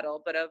this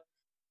model, but of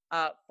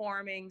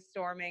forming,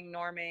 storming,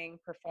 norming,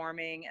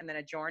 performing, and then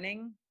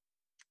adjourning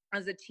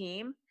as a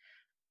team.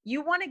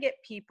 You want to get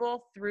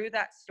people through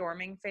that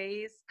storming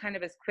phase kind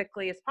of as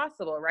quickly as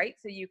possible, right?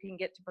 So you can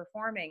get to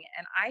performing.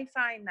 And I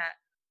find that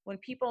when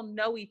people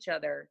know each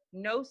other,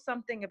 know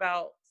something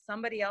about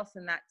somebody else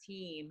in that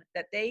team,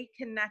 that they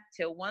connect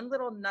to one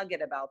little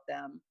nugget about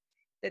them,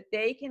 that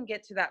they can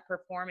get to that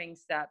performing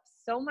step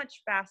so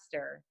much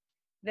faster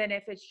than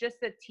if it's just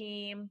a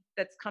team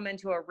that's come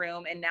into a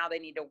room and now they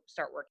need to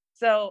start working.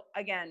 So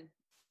again,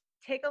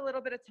 take a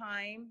little bit of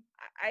time.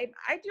 I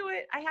do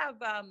it. I have,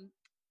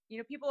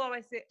 people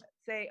always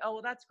say, oh,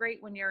 well, that's great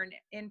when you're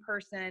in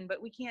person,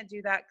 but we can't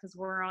do that because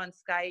we're on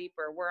Skype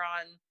or we're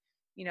on,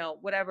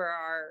 whatever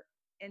our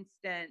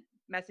instant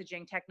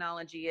messaging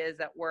technology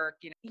is at work.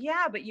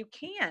 Yeah, but you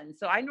can.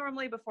 So I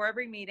normally, before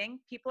every meeting,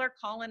 people are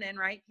calling in,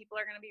 right? People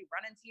are going to be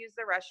running to use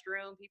the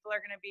restroom. People are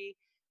going to be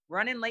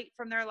running late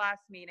from their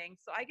last meeting.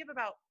 So I give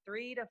about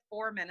 3 to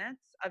 4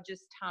 minutes of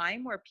just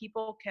time where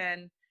people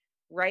can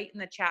write in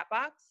the chat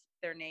box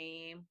their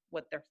name,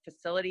 what their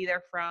facility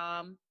they're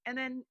from, and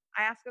then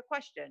I ask a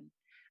question.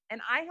 And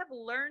I have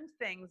learned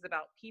things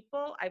about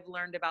people. I've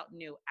learned about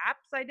new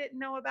apps I didn't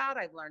know about.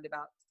 I've learned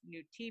about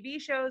new TV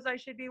shows I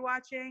should be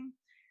watching.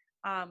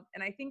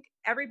 And I think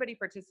everybody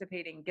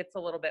participating gets a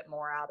little bit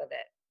more out of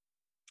it.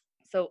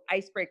 So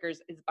icebreakers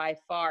is by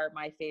far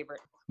my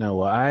favorite. No,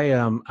 well, I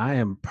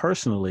am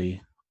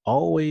personally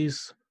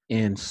always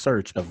in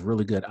search of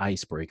really good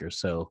icebreakers.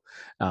 So,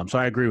 so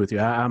I agree with you.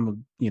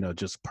 I'm,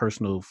 just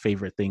personal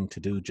favorite thing to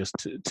do, just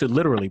to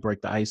literally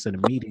break the ice in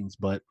the meetings.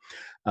 But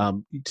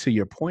to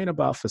your point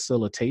about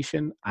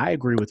facilitation, I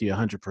agree with you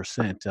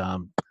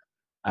 100%.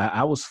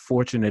 I was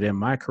fortunate in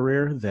my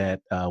career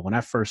that when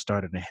I first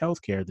started in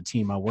healthcare, the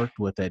team I worked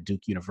with at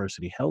Duke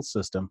University Health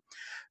System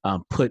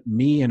put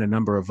me and a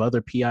number of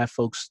other PI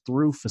folks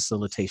through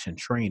facilitation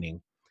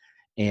training.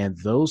 And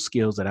those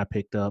skills that I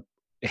picked up,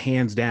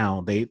 hands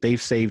down,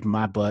 they've saved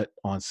my butt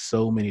on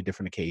so many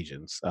different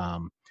occasions.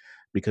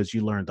 Because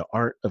you learn the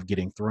art of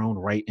getting thrown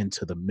right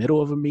into the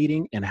middle of a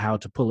meeting and how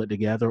to pull it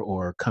together,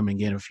 or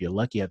coming in if you're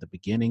lucky at the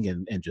beginning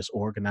and just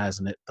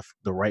organizing it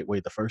the right way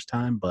the first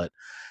time. But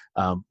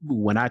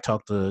when I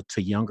talk to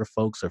younger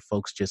folks or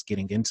folks just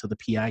getting into the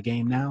PI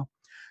game now,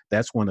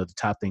 that's one of the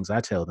top things I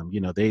tell them.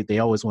 They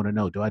always want to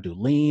know, do I do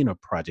lean or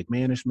project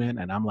management?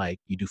 And I'm like,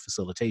 you do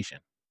facilitation.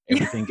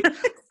 Everything,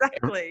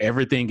 Exactly.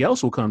 everything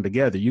else will come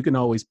together. You can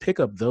always pick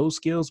up those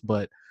skills,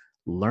 but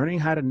learning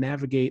how to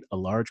navigate a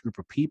large group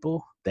of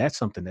people, that's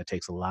something that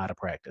takes a lot of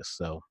practice.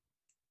 So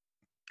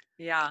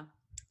yeah,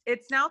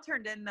 it's now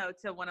turned in though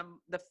to one of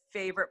the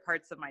favorite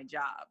parts of my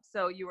job.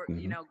 So you were,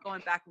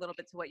 going back a little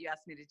bit to what you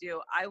asked me to do,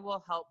 I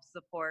will help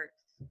support,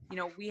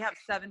 we have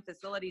 7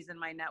 facilities in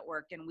my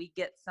network and we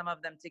get some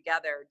of them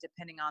together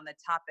depending on the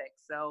topic.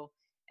 So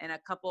in a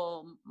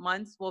couple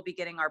months, we'll be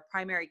getting our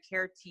primary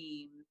care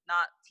team,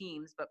 not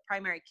teams, but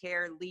primary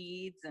care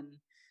leads and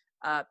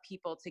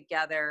people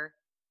together.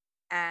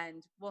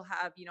 And we'll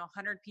have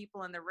 100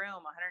 people in the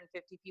room,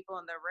 150 people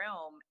in the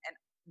room, and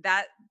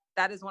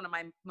that is one of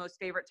my most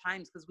favorite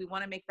times, because we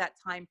want to make that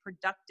time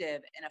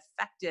productive and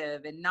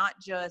effective and not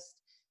just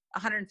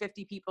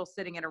 150 people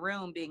sitting in a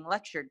room being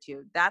lectured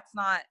to. That's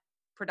not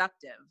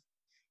productive.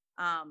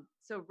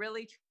 So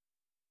really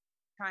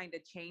trying to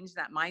change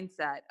that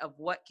mindset of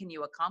what can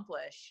you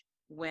accomplish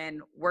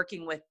when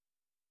working with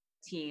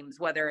teams,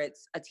 whether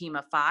it's a team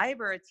of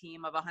 5 or a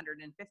team of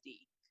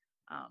 150.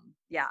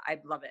 Yeah, I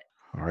love it.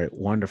 all right,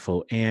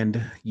 wonderful.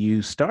 And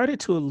you started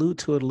to allude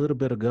to it a little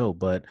bit ago,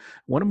 but I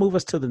want to move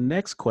us to the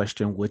next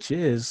question, which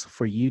is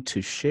for you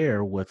to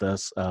share with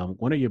us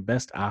one of your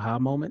best aha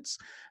moments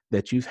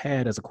that you've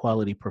had as a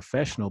quality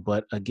professional.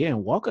 But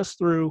again, walk us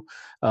through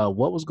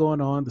what was going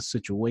on, the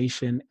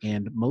situation,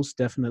 and most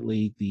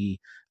definitely the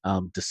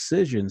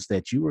decisions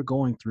that you were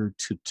going through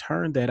to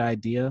turn that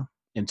idea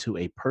into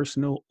a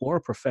personal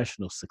or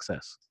professional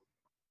success.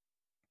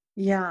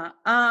 Yeah.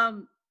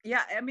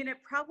 Yeah. I mean,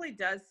 it probably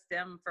does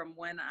stem from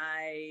when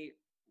I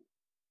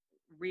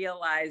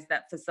realized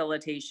that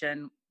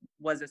facilitation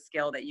was a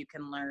skill that you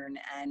can learn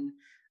and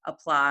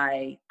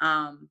apply.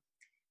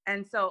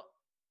 And so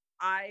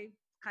I,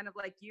 kind of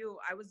like you,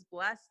 I was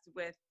blessed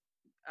with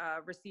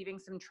receiving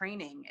some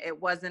training.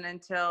 It wasn't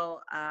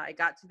until I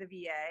got to the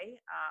VA.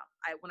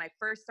 When I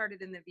first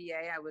started in the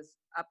VA, I was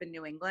up in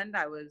New England.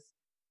 I was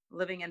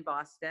living in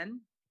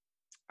Boston.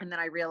 And then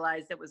I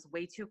realized it was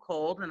way too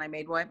cold, and I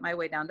made my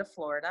way down to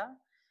Florida.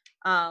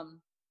 And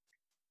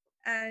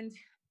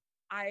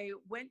I'd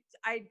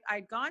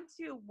gone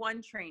to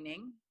one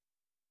training,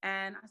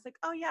 and I was like,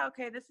 oh yeah,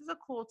 okay, this is a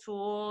cool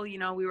tool.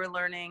 We were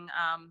learning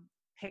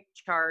pick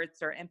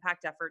charts or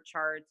impact effort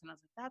charts. And I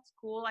was like, that's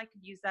cool. I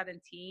could use that in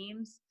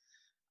teams.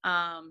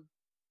 And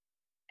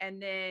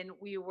then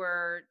we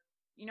were,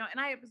 and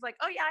I was like,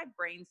 oh yeah, I've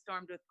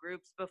brainstormed with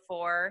groups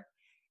before.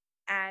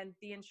 And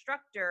the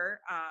instructor,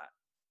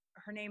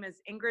 her name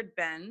is Ingrid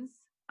Benz.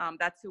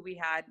 That's who we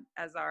had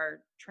as our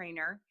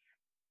trainer,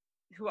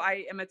 who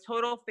I am a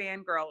total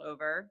fangirl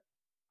over.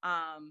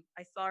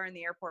 I saw her in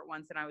the airport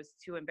once and I was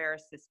too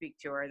embarrassed to speak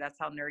to her. That's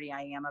how nerdy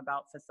I am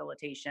about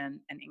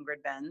facilitation and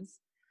Ingrid Benz.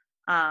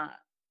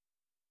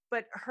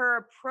 But her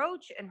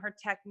approach and her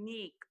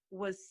technique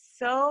was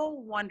so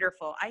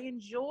wonderful. I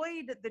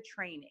enjoyed the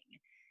training.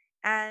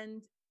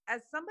 And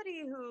as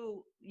somebody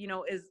who,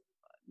 is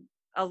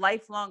a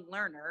lifelong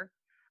learner,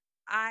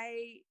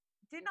 I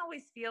didn't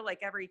always feel like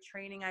every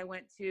training I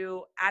went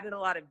to added a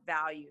lot of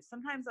value.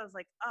 Sometimes I was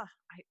like, oh,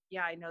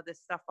 I know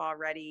this stuff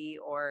already,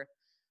 or,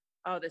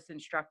 oh, this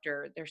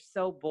instructor, they're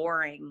so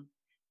boring.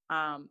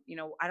 I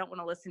don't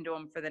want to listen to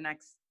them for the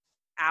next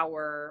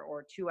hour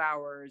or 2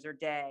 hours or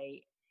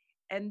day.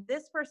 And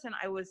this person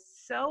I was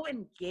so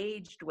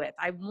engaged with.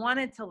 I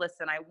wanted to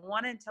listen. I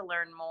wanted to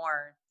learn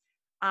more.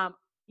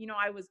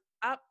 I was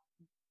up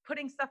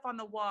putting stuff on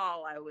the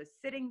wall. I was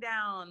sitting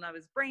down. I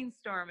was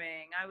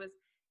brainstorming.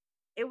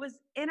 It was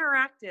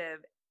interactive.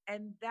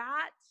 And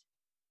that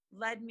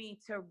led me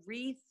to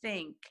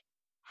rethink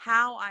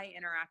how I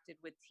interacted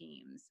with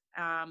teams.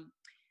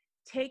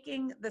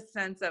 Taking the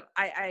sense of,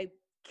 I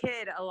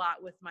kid a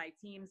lot with my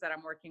teams that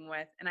I'm working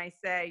with, and I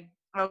say,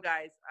 oh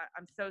guys,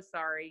 I'm so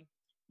sorry.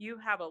 You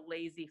have a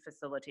lazy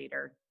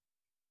facilitator.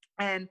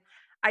 And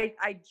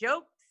I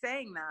joke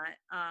saying that,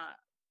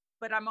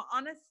 but I'm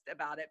honest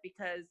about it,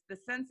 because the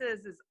sense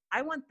is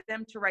I want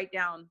them to write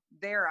down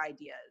their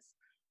ideas.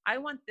 I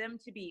want them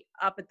to be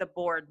up at the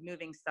board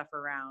moving stuff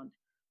around.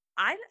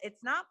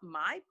 It's not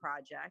my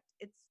project.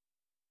 It's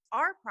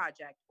our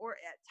project, or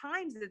at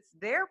times it's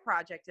their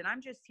project, and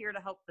I'm just here to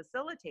help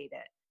facilitate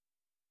it.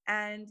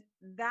 And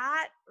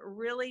that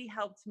really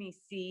helped me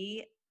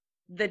see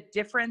the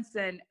difference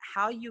in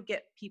how you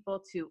get people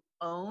to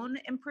own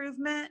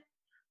improvement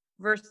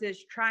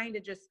versus trying to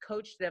just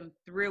coach them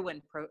through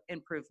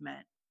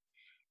improvement.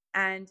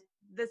 And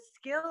the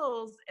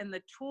skills and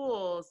the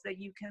tools that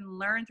you can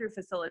learn through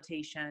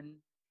facilitation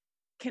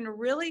can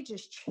really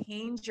just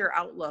change your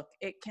outlook.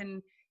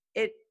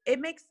 It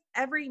makes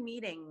every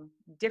meeting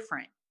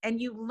different.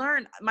 And you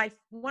learn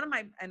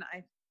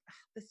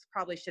this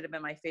probably should have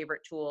been my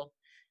favorite tool.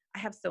 I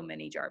have so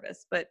many,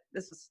 Jarvis, but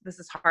this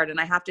is hard, and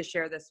I have to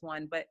share this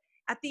one. But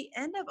at the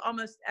end of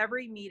almost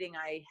every meeting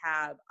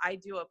I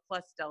do a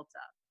plus delta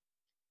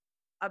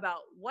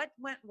about what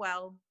went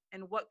well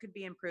and what could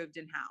be improved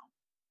and how.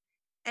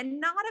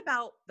 And not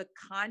about the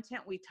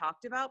content we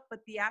talked about, but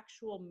the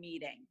actual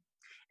meeting.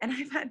 And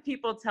I've had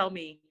people tell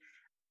me,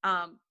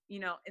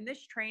 in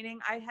this training,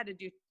 I had to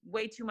do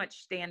way too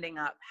much standing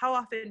up. How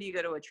often do you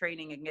go to a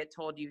training and get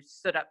told you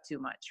stood up too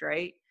much,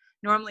 right?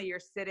 Normally you're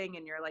sitting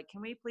and you're like,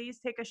 can we please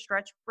take a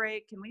stretch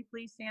break? Can we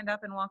please stand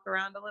up and walk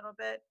around a little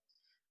bit?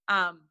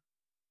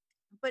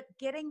 But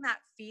getting that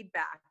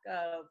feedback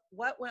of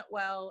what went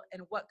well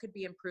and what could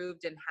be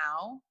improved and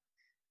how.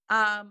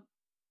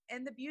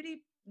 And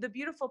the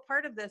beautiful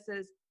part of this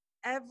is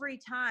every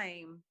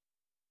time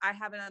I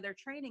have another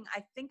training,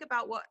 I think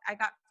about what I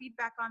got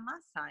feedback on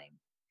last time.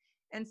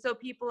 And so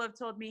people have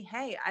told me,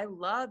 hey, I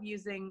love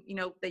using,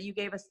 that you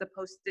gave us the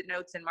Post-it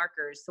notes and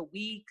markers so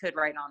we could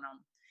write on them.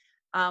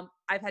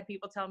 I've had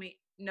people tell me,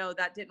 no,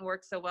 that didn't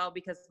work so well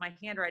because my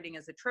handwriting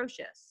is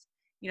atrocious.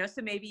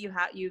 So maybe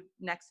you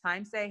next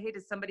time say, hey,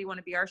 does somebody want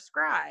to be our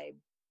scribe?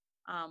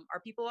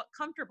 Are people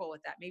comfortable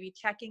with that? Maybe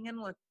checking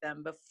in with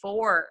them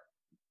before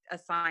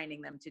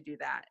assigning them to do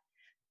that.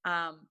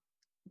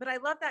 But I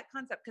love that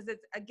concept, because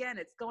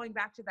it's going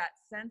back to that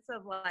sense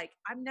of like,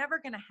 I'm never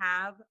going to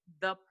have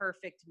the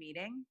perfect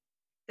meeting.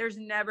 There's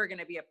never going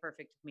to be a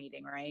perfect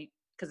meeting, right?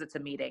 Because it's a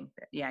meeting.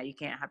 Yeah, you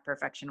can't have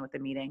perfection with a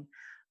meeting,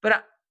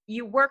 but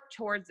you work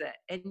towards it,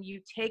 and you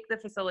take the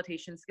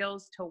facilitation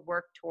skills to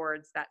work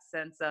towards that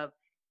sense of,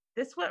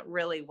 this went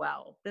really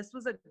well. This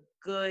was a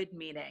good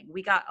meeting.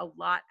 We got a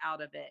lot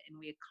out of it, and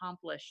we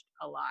accomplished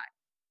a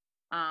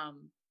lot.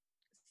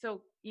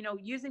 So,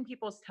 using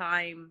people's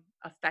time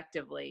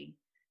effectively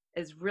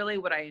is really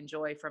what I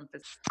enjoy from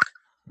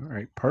All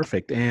right,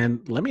 perfect.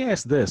 And let me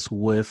ask this: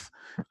 with,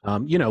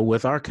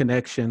 with our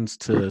connections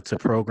to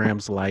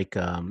programs like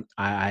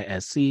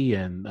IISC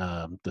and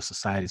the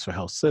Societies for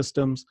Health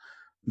Systems,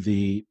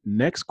 the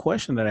next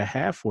question that I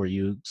have for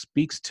you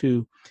speaks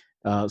to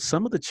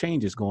some of the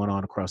changes going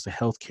on across the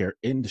healthcare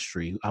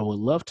industry. I would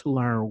love to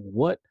learn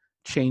what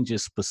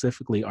changes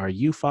specifically are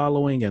you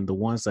following, and the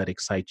ones that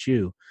excite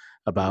you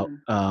about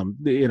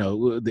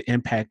the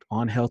impact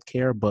on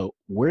healthcare. But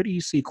where do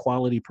you see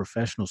quality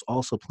professionals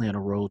also playing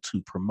a role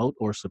to promote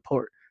or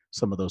support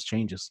some of those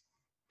changes?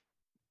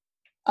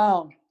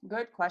 Oh,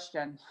 good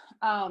question.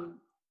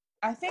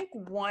 I think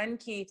one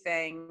key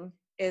thing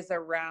is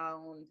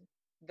around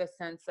the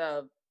sense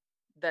of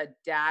the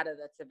data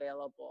that's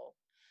available.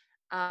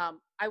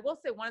 I will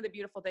say one of the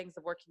beautiful things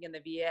of working in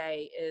the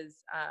VA is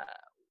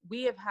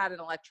we have had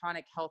an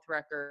electronic health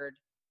record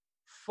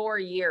for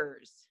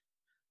years.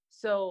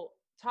 So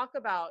talk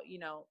about,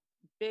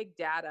 big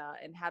data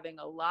and having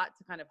a lot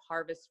to kind of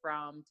harvest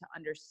from, to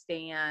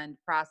understand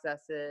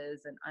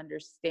processes and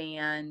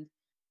understand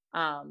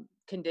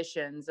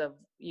conditions of,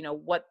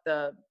 what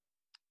the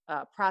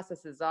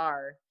processes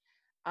are,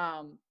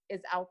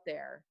 is out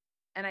there.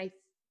 And I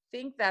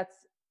think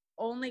that's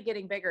only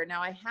getting bigger.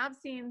 Now, I have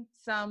seen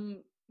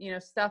some,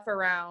 stuff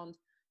around,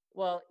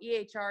 well,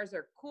 EHRs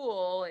are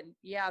cool, and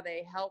yeah,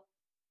 they help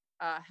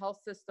health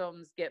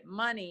systems get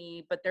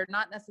money, but they're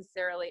not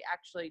necessarily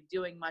actually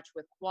doing much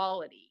with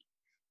quality.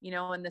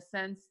 in the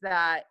sense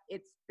that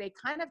they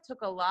kind of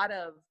took a lot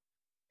of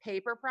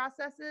paper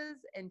processes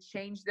and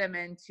changed them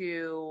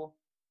into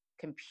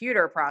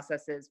computer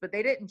processes, but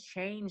they didn't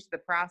change the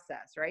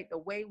process, right? The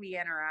way we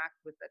interact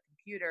with the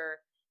computer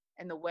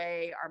and the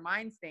way our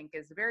minds think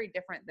is very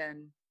different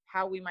than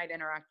how we might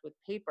interact with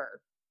paper.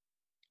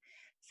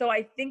 So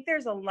I think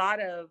there's a lot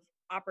of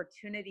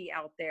opportunity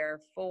out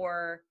there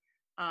for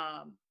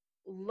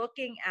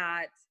looking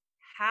at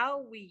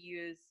how we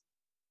use,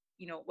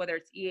 whether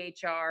it's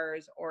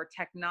EHRs or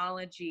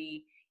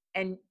technology,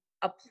 and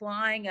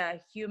applying a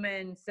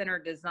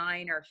human-centered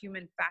design or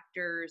human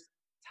factors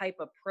type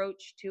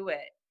approach to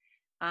it,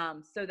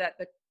 so that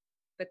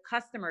the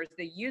customers,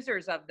 the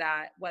users of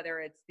that, whether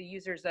it's the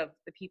users of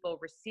the people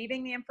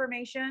receiving the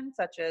information,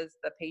 such as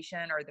the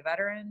patient or the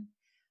veteran,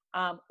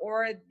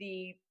 or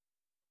the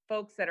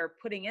folks that are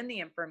putting in the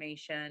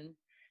information,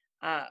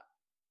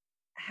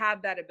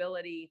 have that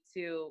ability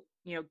to,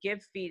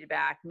 give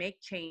feedback,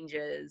 make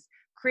changes,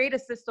 create a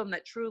system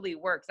that truly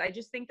works. I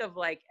just think of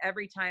like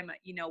every time,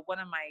 one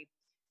of my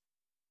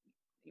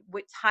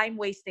time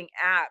wasting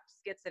apps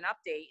gets an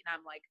update and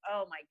I'm like,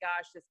 oh my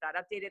gosh, this got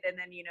updated. And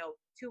then,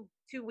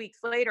 two weeks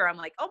later, I'm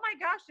like, oh my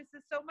gosh, this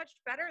is so much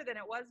better than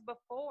it was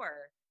before.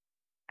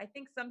 I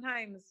think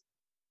sometimes,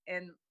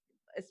 and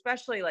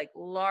especially like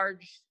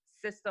large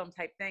system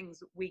type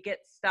things, we get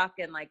stuck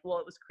in like, well,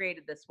 it was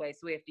created this way,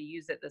 so we have to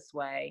use it this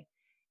way,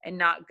 and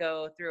not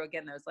go through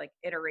again those like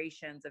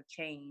iterations of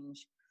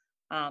change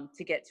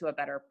to get to a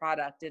better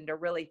product, and to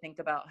really think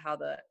about how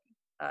the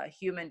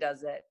human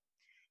does it.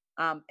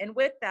 And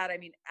with that, I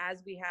mean,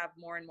 as we have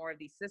more and more of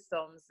these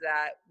systems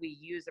that we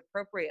use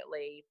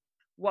appropriately,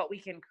 what we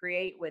can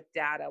create with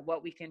data,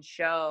 what we can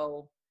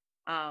show,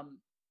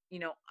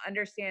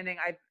 understanding.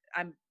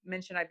 I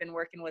mentioned I've been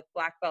working with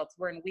black belts.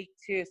 We're in week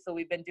 2, so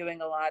we've been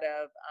doing a lot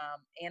of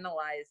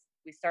analyze.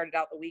 We started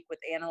out the week with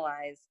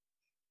analyze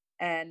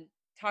and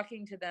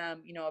talking to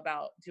them,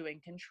 about doing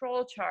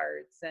control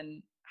charts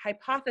and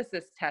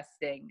hypothesis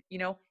testing.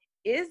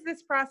 Is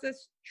this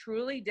process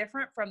truly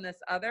different from this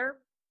other?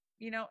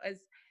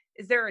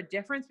 Is there a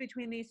difference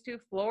between these 2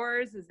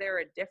 floors? Is there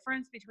a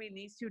difference between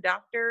these 2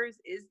 doctors?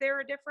 Is there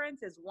a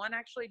difference? Is one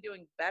actually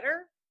doing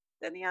better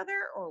than the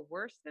other or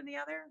worse than the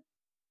other?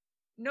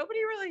 Nobody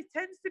really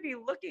tends to be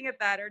looking at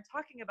that or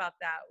talking about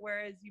that.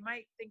 Whereas you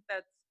might think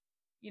that's,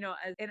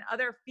 as in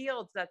other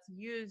fields that's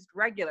used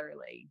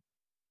regularly,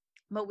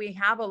 but we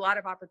have a lot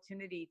of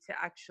opportunity to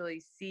actually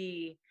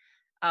see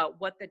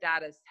what the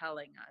data is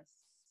telling us.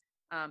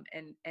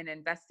 And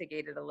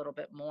investigate it a little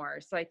bit more.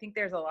 So I think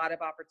there's a lot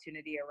of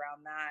opportunity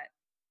around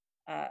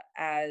that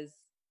as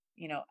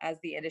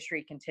the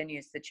industry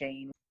continues to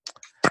change.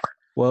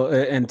 Well,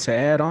 and to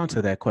add on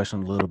to that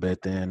question a little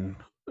bit, then,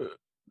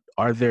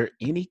 are there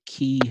any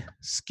key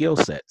skill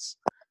sets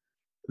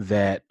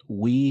that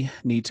we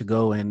need to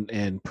go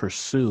and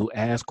pursue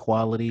as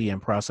quality and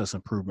process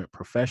improvement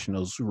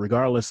professionals,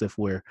 regardless if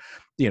we're,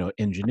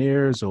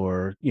 engineers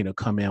or,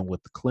 come in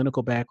with the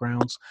clinical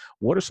backgrounds?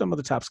 What are some of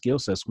the top skill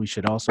sets we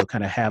should also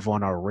kind of have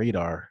on our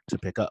radar to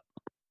pick up?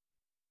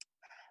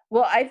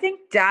 Well, I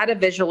think data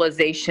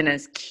visualization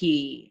is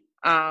key.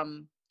 I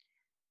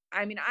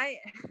mean,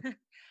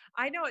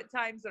 I know at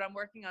times when I'm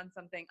working on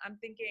something, I'm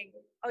thinking,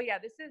 oh yeah,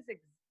 this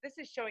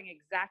is showing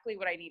exactly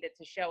what I need it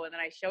to show. And then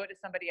I show it to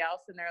somebody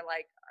else and they're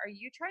like, are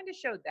you trying to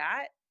show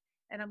that?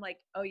 And I'm like,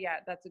 oh yeah,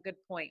 that's a good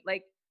point.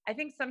 Like, I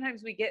think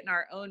sometimes we get in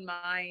our own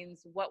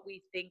minds what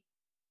we think,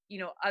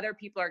 other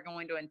people are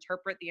going to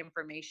interpret the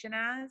information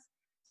as.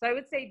 So I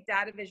would say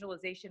data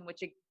visualization,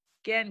 which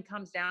again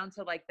comes down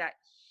to like that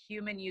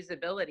human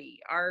usability.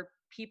 Are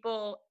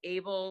people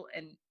able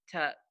and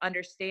to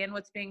understand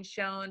what's being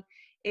shown,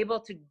 able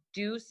to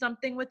do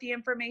something with the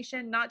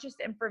information, not just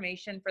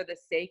information for the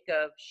sake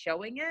of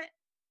showing it,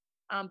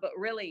 but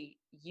really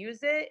use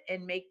it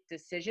and make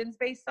decisions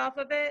based off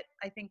of it?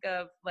 I think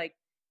of like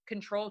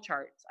control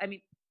charts. I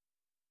mean,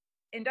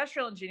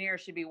 industrial engineers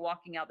should be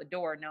walking out the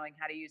door knowing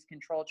how to use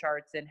control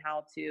charts and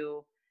how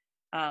to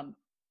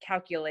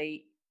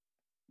calculate.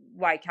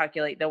 Why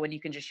calculate though when you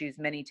can just use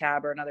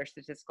Minitab or another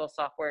statistical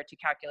software to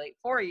calculate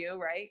for you,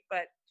 right?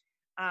 But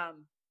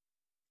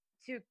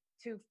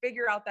to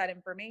figure out that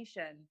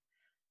information.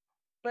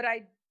 But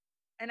I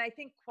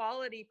think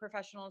quality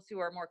professionals who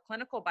are more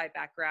clinical by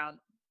background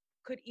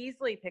could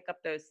easily pick up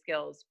those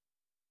skills,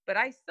 but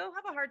I still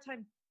have a hard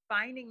time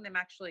finding them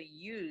actually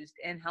used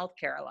in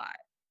healthcare a lot.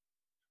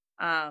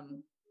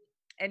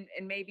 And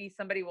maybe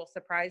somebody will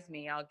surprise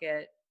me. I'll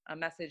get a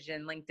message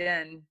in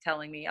LinkedIn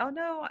telling me, oh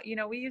no,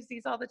 we use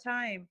these all the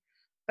time,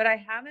 but I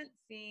haven't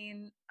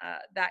seen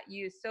that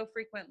used so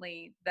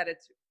frequently that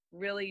it's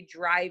really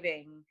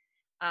driving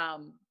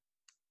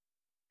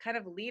kind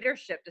of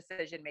leadership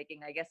decision making,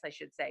 I guess I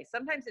should say.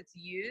 Sometimes it's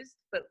used,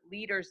 but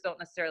leaders don't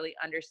necessarily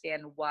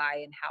understand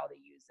why and how to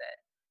use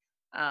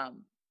it.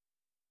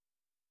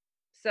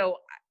 So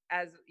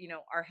as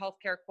our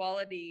healthcare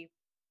quality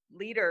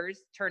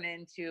leaders turn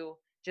into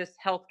just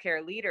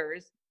healthcare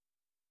leaders,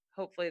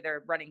 hopefully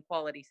they're running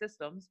quality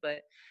systems,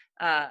 but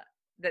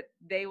that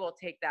they will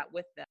take that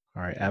with them.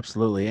 All right,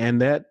 absolutely.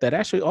 And that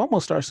actually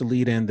almost starts to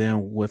lead in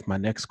then with my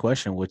next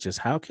question, which is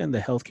how can the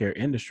healthcare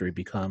industry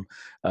become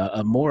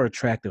a more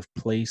attractive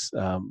place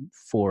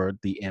for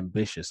the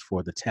ambitious,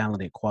 for the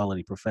talented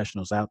quality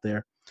professionals out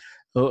there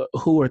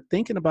who are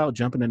thinking about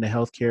jumping into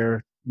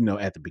healthcare,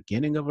 at the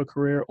beginning of a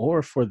career,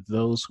 or for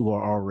those who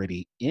are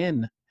already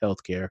in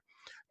healthcare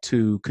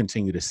to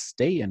continue to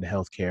stay in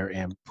healthcare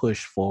and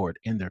push forward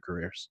in their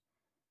careers?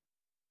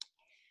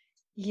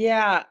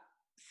 Yeah.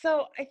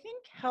 So I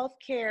think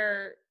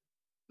healthcare,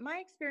 my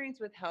experience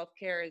with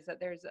healthcare is that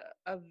there's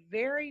a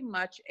very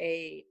much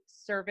a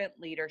servant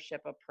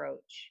leadership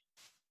approach,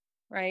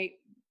 right?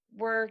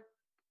 We're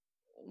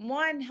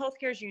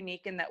healthcare is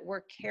unique in that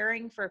we're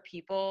caring for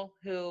people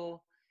who,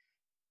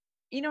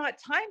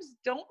 at times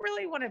don't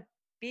really want to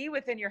be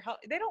within your health.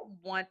 They don't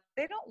want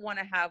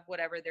to have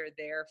whatever they're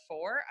there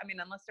for. I mean,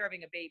 unless they're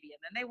having a baby and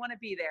then they want to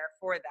be there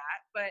for that.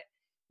 But,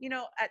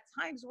 at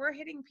times we're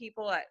hitting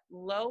people at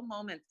low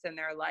moments in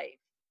their life,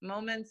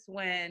 moments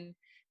when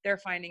they're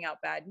finding out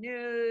bad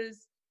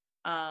news,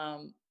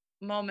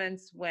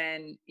 moments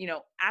when,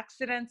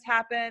 accidents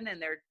happen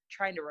and they're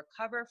trying to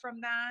recover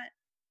from that.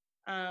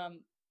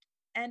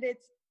 And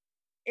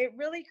it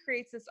really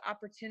creates this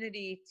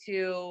opportunity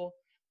to,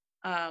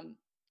 um,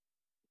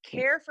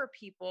 care for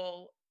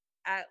people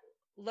at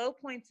low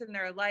points in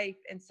their life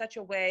in such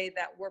a way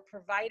that we're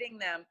providing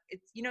them,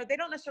 they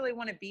don't necessarily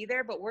want to be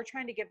there, but we're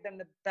trying to give them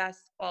the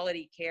best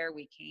quality care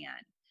we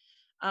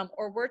can.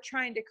 Or we're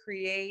trying to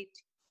create,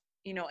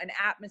 an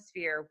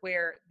atmosphere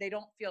where they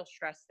don't feel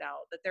stressed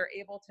out, that they're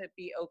able to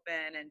be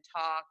open and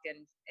talk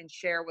and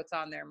share what's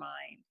on their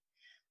mind.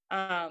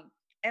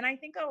 And I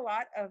think a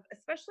lot of,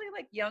 especially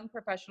like young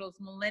professionals,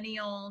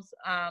 millennials,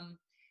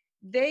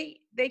 they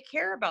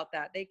care about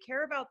that. They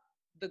care about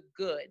the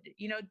good,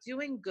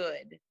 doing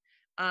good.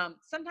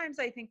 Sometimes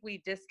I think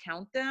we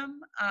discount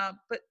them,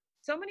 but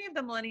so many of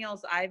the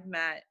millennials I've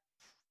met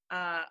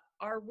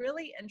are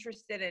really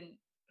interested in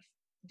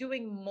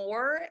doing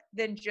more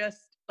than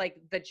just like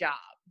the job,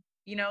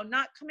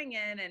 not coming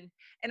in and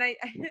I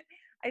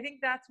I think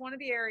that's one of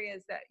the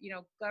areas that,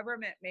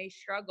 government may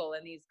struggle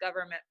in these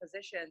government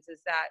positions,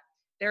 is that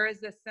there is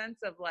this sense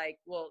of like,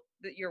 well,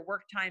 that your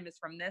work time is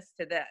from this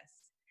to this.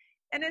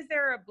 And is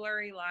there a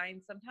blurry line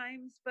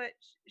sometimes? But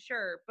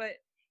sure. But,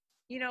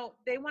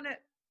 they want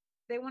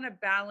to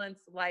balance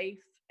life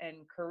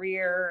and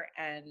career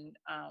and,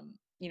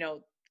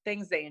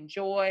 things they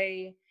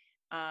enjoy,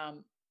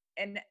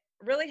 and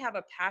really have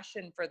a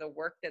passion for the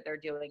work that they're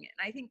doing.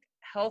 And I think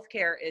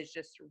healthcare is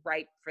just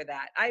ripe for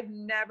that. I've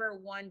never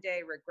one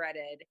day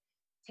regretted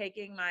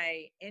taking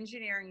my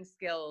engineering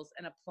skills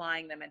and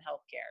applying them in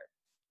healthcare.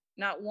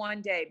 Not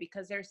one day,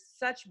 because there's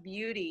such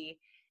beauty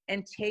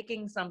in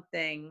taking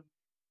something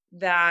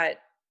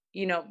that,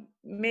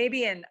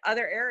 maybe in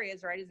other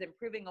areas, right, is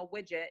improving a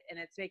widget and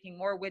it's making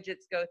more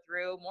widgets go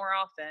through more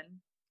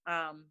often.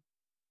 Um,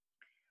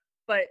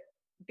 but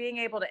being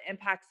able to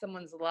impact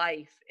someone's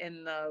life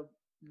in the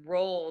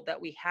role that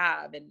we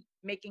have and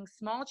making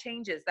small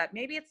changes that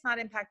maybe it's not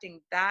impacting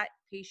that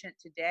patient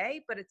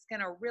today, but it's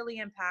going to really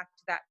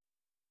impact that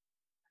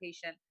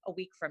patient a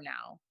week from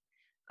now.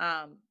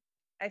 Um,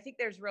 I think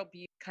there's real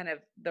beauty, kind of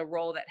the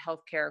role that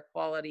healthcare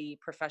quality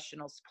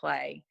professionals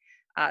play,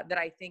 that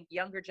I think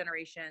younger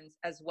generations,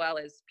 as well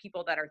as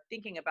people that are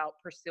thinking about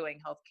pursuing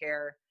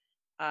healthcare,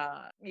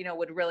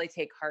 would really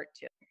take heart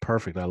to.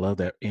 Perfect. I love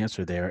that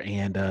answer there.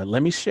 And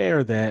let me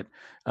share that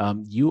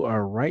you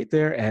are right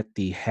there at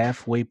the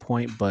halfway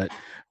point. But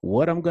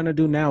what I'm going to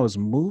do now is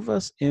move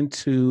us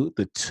into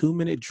the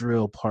 2-minute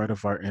drill part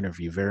of our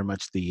interview. Very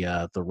much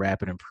the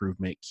rapid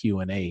improvement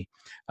Q&A.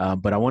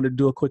 But I want to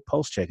do a quick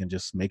pulse check and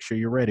just make sure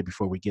you're ready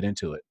before we get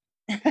into it.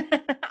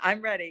 I'm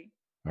ready.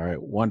 All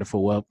right,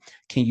 wonderful. Well,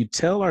 can you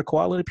tell our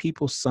quality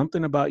people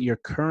something about your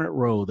current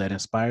role that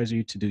inspires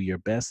you to do your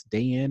best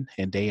day in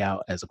and day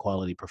out as a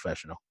quality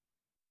professional?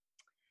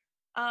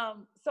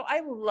 So I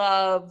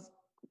love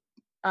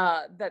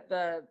that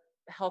the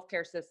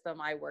healthcare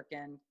system I work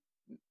in,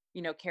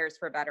 cares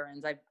for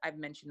veterans. I've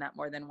mentioned that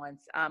more than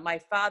once. My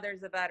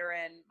father's a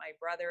veteran. My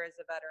brother is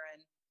a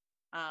veteran.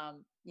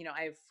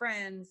 I have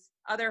friends,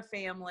 other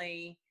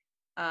family,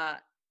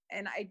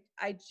 and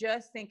I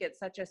just think it's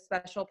such a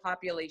special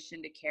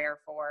population to care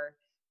for,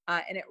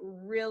 and it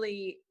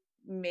really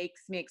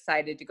makes me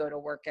excited to go to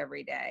work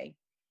every day.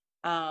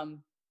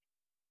 Um,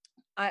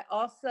 I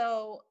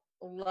also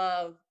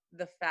love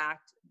the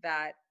fact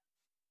that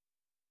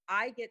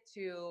I get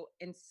to,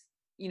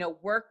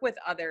 work with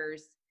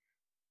others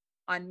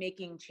on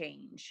making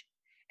change.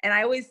 And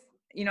I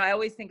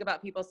always think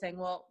about people saying,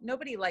 well,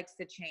 nobody likes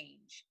to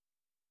change.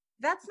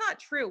 That's not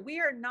true. We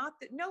are not,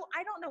 no,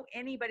 I don't know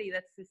anybody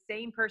that's the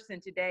same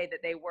person today that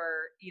they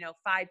were,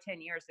 5,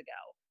 10 years ago.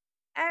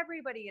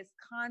 Everybody is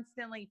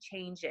constantly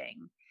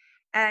changing.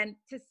 And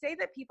to say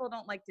that people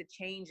don't like to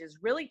change is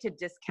really to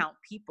discount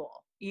people,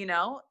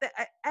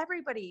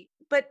 everybody,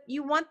 but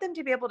you want them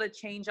to be able to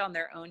change on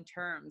their own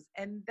terms.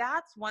 And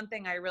that's one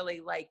thing I really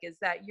like, is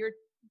that you're,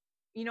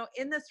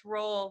 in this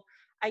role,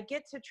 I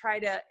get to try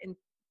to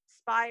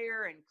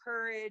inspire,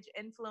 encourage,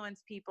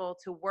 influence people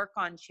to work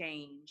on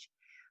change,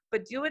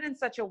 but do it in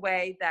such a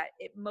way that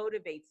it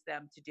motivates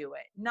them to do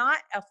it. Not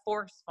a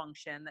force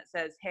function that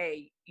says,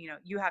 hey,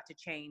 you have to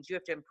change, you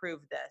have to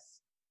improve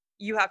this.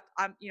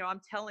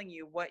 I'm telling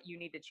you what you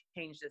need to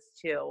change this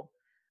to.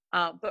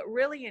 But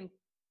really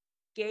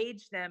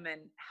engage them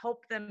and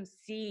help them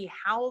see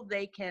how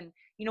they can,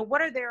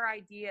 what are their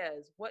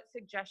ideas? What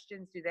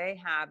suggestions do they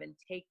have? And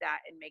take that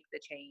and make the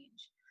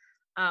change.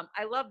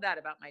 I love that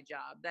about my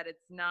job, that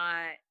it's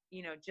not,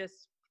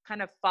 just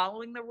kind of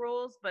following the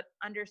rules, but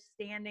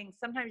understanding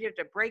sometimes you have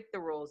to break the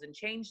rules and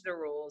change the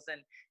rules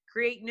and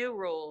create new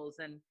rules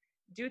and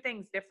do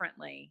things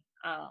differently.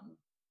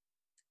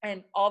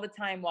 And all the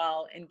time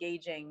while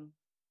engaging,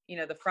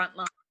 the front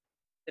line,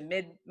 the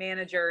mid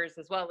managers,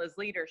 as well as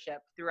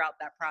leadership throughout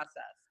that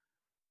process.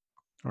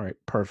 All right,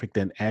 perfect.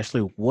 And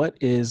Ashley, what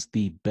is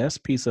the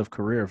best piece of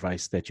career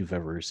advice that you've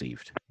ever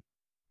received?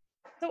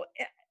 So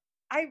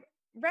I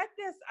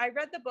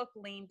read the book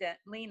Lean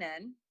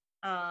In,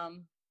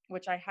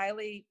 which I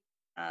highly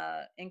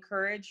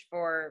encourage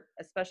for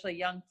especially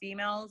young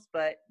females,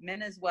 but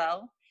men as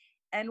well.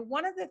 And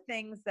one of the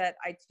things that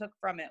I took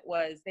from it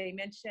was they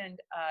mentioned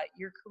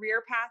your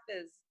career path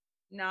is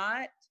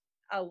not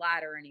a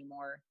ladder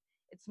anymore.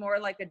 It's more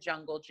like a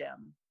jungle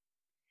gym,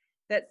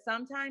 that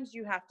sometimes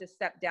you have to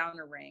step down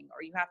a ring,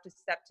 or you have to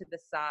step to the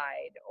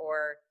side,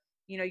 or,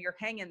 you're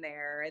hanging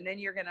there and then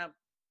you're going to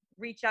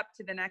reach up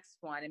to the next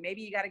one. And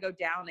maybe you got to go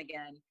down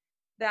again.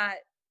 That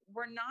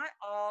we're not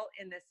all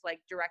in this like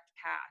direct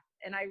path.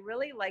 And I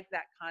really like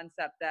that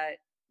concept that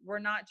we're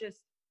not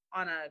just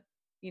on a,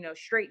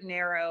 straight and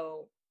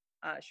narrow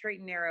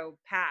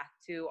path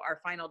to our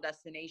final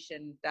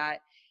destination, that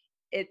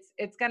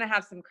it's going to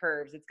have some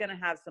curves. It's going to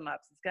have some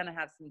ups. It's going to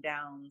have some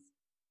downs.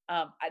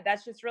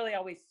 That's just really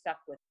always stuck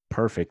with me.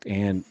 Perfect.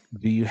 And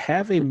do you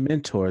have a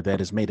mentor that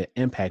has made an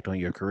impact on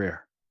your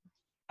career?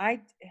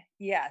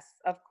 Yes,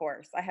 of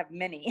course. I have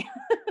many,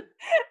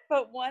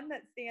 but one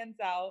that stands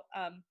out.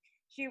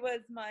 She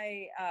was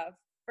my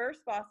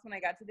first boss when I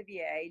got to the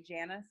VA,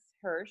 Janice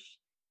Hirsch.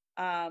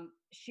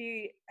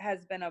 She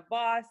has been a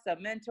boss, a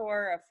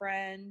mentor, a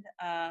friend.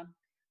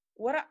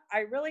 What I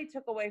really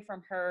took away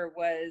from her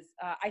was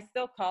I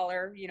still call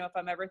her, if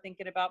I'm ever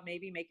thinking about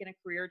maybe making a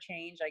career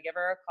change, I give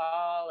her a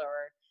call,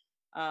 or,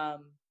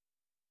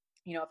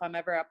 if I'm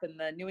ever up in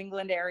the New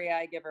England area,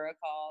 I give her a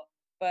call.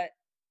 But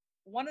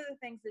one of the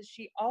things is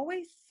she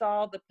always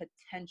saw the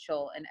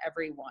potential in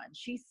everyone.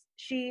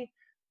 She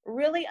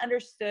really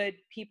understood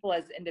people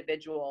as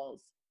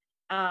individuals.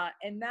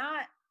 And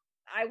that,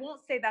 I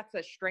won't say that's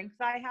a strength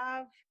I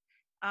have,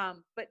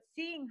 but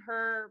seeing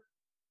her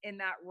in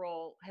that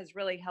role has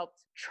really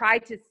helped try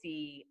to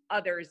see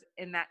others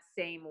in that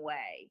same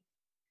way,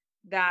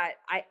 that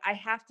I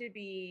have to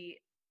be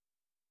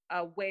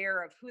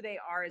aware of who they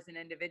are as an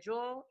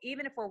individual,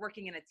 even if we're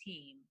working in a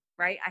team,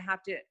 right?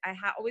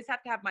 Always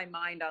have to have my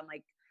mind on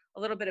like a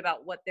little bit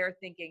about what they're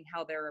thinking,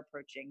 how they're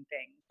approaching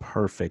things.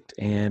 Perfect.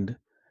 And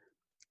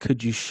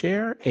could you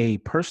share a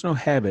personal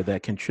habit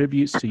that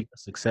contributes to your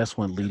success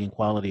when leading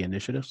quality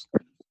initiatives?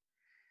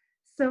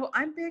 So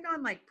I'm big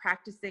on like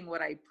practicing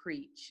what I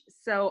preach.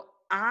 So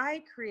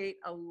I create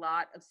a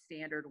lot of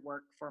standard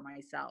work for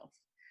myself.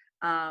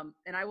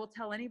 And I will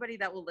tell anybody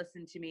that will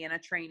listen to me in a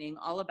training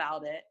all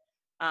about it.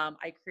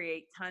 I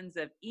create tons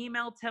of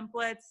email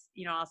templates.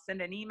 I'll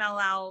send an email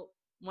out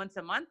once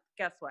a month.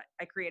 Guess what?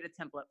 I create a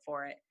template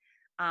for it.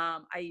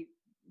 I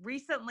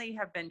recently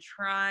have been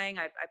trying,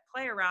 I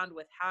play around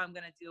with how I'm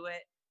going to do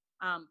it.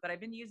 But I've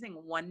been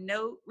using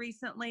OneNote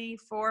recently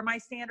for my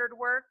standard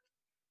work.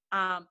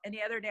 And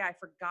the other day I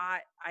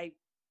forgot, I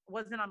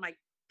wasn't on my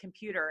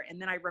computer,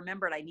 and then I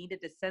remembered I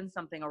needed to send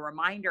something, a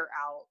reminder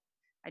out.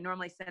 I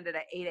normally send it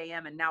at 8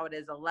 a.m. and now it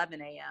is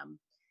 11 a.m.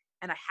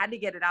 And I had to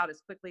get it out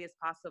as quickly as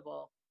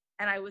possible.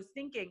 And I was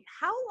thinking,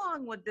 how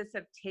long would this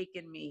have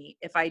taken me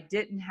if I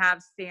didn't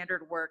have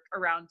standard work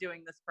around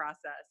doing this process?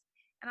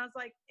 And I was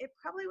like, it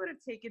probably would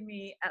have taken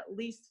me at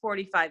least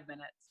 45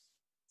 minutes.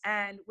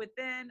 And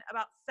within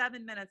about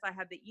 7 minutes, I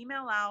had the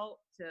email out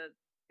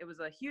it was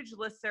a huge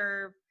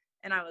listserv.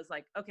 And I was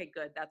like, okay,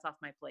 good. That's off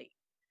my plate.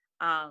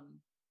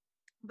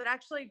 But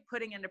actually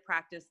putting into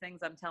practice things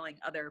I'm telling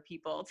other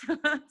people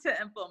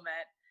to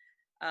implement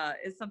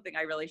is something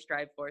I really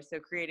strive for. So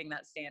creating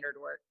that standard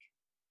work.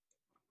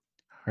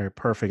 All right,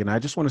 perfect. And I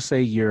just want to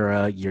say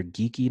your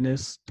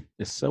geekiness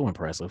is so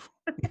impressive.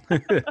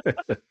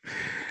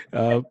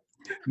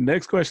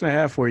 Next question I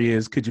have for you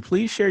is, could you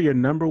please share your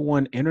number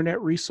one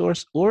internet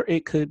resource, or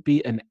it could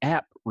be an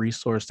app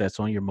resource that's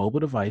on your mobile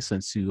device,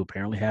 since you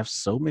apparently have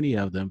so many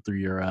of them through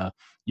your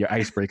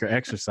icebreaker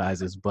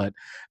exercises, but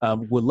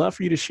would love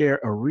for you to share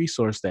a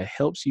resource that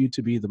helps you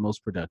to be the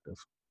most productive.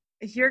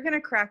 You're going to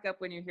crack up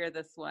when you hear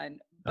this one,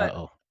 but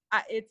Uh-oh.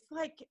 It's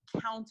like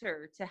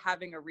counter to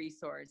having a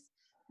resource.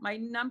 My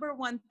number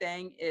one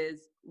thing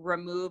is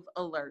remove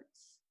alerts.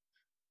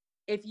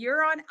 If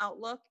you're on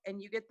Outlook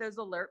and you get those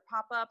alert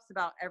pop-ups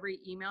about every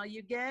email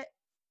you get,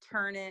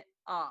 turn it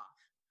off.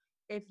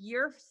 If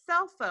your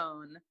cell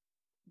phone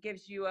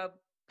gives you a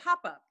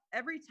pop-up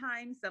every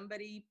time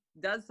somebody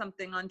does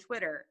something on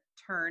Twitter,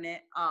 turn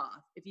it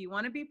off. If you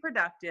want to be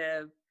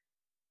productive,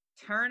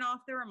 turn off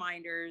the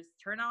reminders,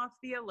 turn off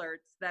the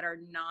alerts that are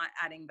not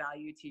adding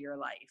value to your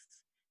life.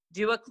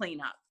 Do a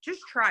cleanup.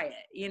 Just try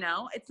it.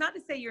 It's not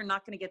to say you're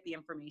not going to get the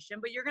information,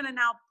 but you're going to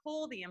now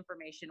pull the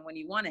information when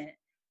you want it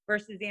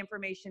versus the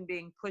information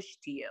being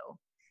pushed to you.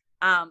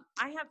 I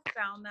have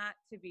found that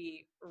to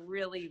be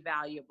really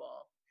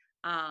valuable,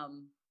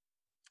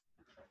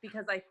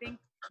 because I think,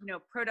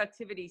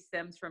 productivity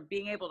stems from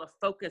being able to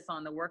focus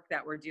on the work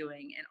that we're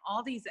doing, and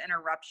all these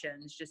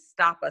interruptions just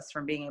stop us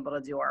from being able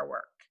to do our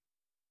work.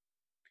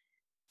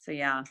 So,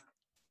 yeah.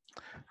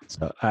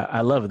 So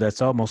I love it.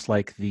 That's almost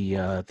like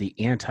the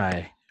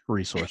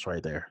anti-resource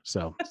right there.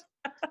 So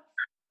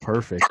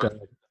perfect.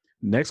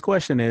 Next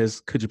question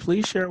is, could you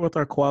please share with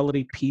our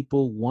quality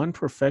people one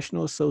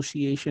professional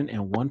association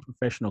and one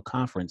professional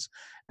conference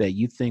that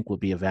you think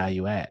would be a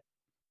value add?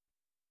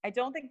 I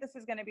don't think this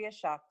is going to be a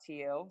shock to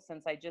you,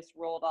 since I just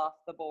rolled off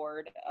the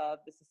board of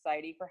the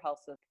Society for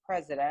Health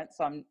president.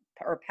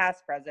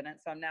 Past president.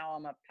 So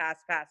I'm a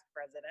past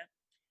president.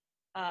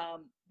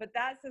 But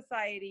that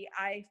society,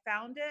 I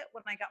found it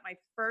when I got my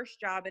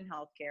first job in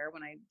healthcare,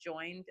 when I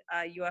joined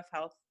UF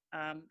Health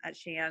at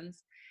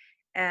Shands.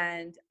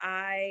 And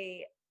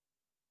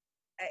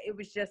it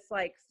was just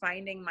like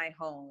finding my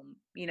home,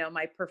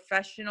 my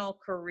professional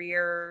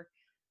career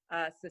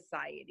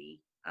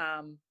society.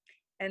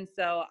 And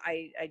so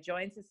I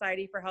joined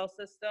Society for Health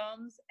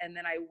Systems, and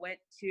then I went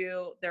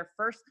to their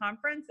first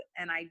conference,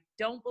 and I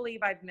don't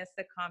believe I've missed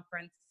a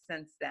conference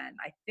since then.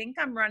 I think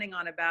I'm running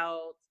on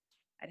about,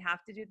 I'd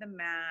have to do the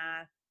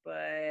math,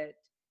 but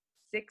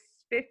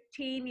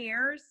 15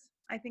 years,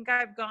 I think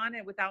I've gone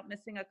without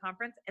missing a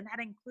conference. And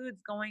that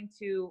includes going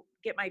to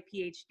get my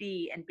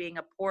PhD and being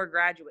a poor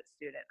graduate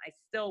student. I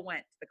still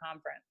went to the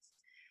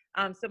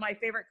conference. So my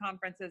favorite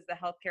conference is the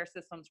Healthcare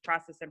Systems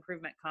Process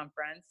Improvement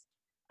Conference,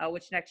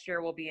 which next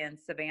year will be in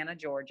Savannah,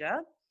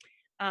 Georgia.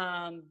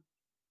 And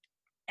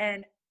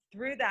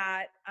through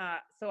that,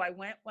 so I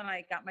went when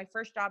I got my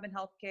first job in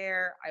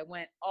healthcare. I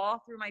went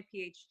all through my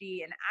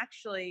PhD, and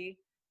actually,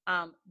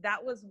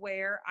 that was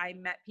where I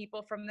met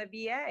people from the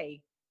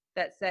VA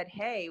that said,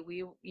 "Hey,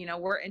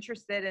 we're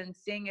interested in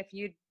seeing if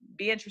you'd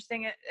be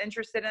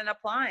interested in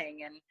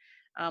applying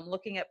and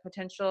looking at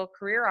potential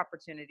career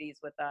opportunities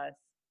with us."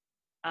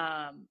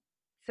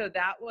 So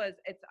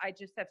I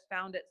just have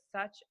found it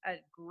such a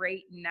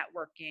great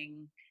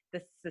networking,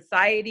 the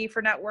Society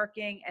for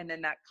Networking, and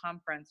then that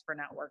conference for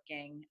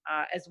networking,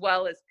 as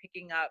well as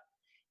picking up,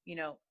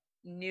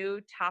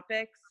 new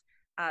topics.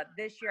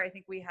 This year, I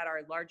think we had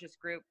our largest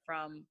group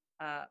from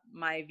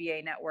my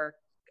VA network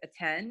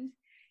attend,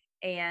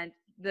 and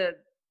the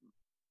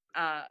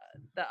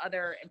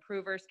other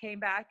improvers came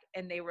back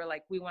and they were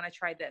like, "We want to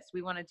try this.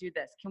 We want to do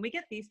this. Can we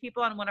get these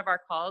people on one of our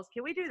calls?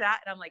 Can we do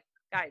that?" And I'm like,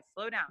 "Guys,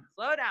 slow down.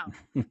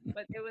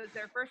 But it was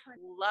their first one.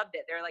 Loved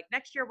it. They're like,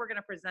 "Next year we're going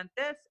to present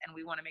this, and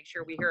we want to make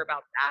sure we hear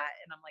about that."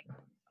 And I'm like,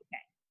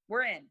 "Okay,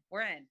 we're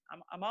in.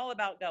 I'm all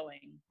about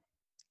going."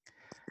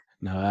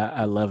 No,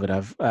 I love it.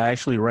 I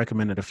actually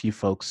recommended a few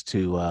folks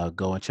to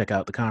go and check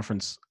out the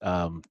conference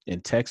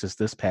in Texas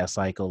this past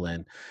cycle,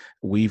 and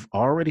we've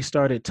already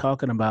started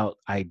talking about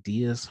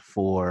ideas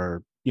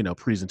for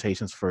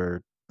presentations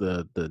for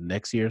the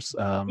next year's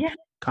Yeah.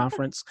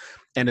 conference.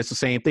 And it's the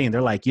same thing.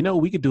 They're like,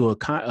 we could do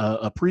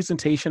a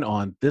presentation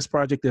on this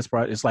project.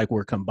 It's like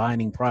we're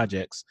combining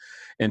projects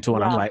into it.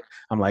 Yeah.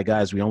 I'm like,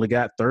 guys, we only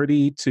got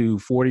 30 to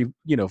 40,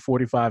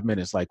 45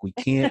 minutes. Like we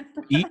can't.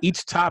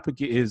 Each topic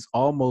is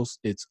almost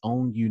its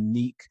own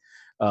unique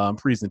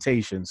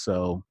presentation.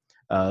 So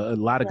a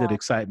lot of good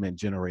excitement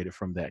generated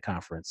from that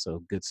conference. So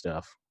good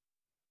stuff.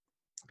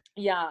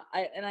 Yeah,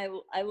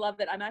 I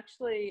love it. I'm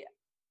actually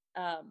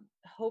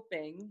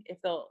hoping if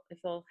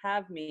they'll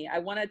have me, I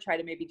want to try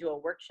to maybe do a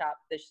workshop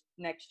this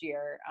next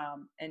year,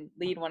 and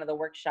lead one of the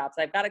workshops.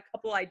 I've got a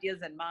couple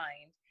ideas in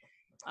mind,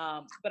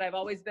 but I've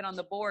always been on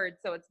the board,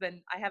 so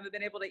I haven't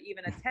been able to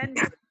even attend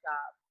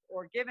workshops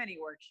or give any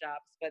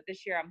workshops. But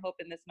this year, I'm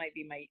hoping this might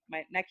be my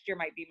next year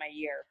might be my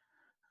year.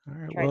 All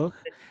right. Well,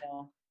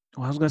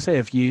 I was going to say,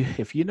 if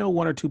you know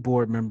one or two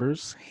board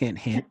members, hint,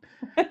 hint,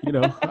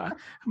 I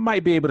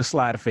might be able to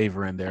slide a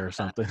favor in there or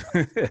something.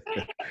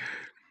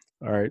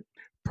 All right.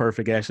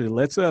 Perfect. Actually,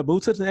 let's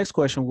move to the next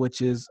question,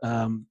 which is,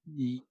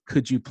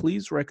 could you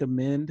please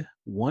recommend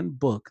one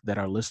book that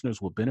our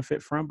listeners will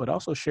benefit from, but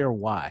also share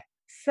why?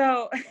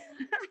 So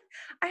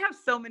I have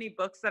so many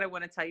books that I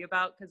want to tell you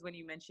about, because when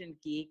you mentioned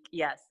geek,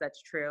 yes,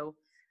 that's true.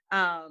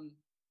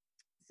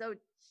 So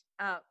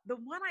the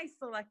one I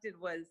selected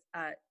was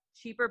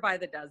Cheaper by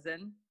the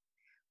Dozen,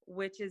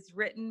 which is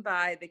written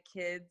by the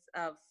kids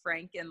of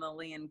Frank and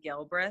Lillian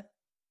Gilbreth.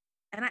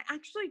 And I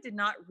actually did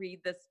not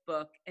read this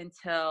book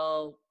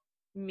until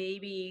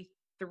maybe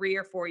 3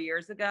 or 4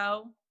 years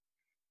ago,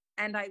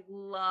 and I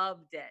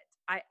loved it.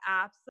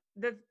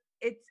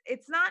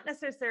 It's not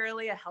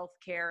necessarily a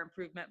healthcare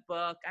improvement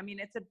book. I mean,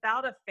 it's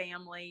about a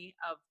family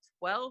of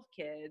 12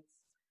 kids,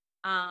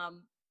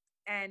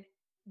 and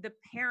the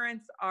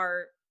parents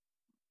are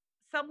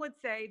some would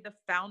say the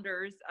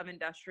founders of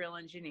industrial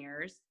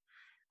engineers.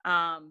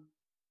 Um,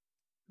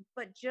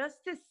 but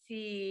just to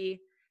see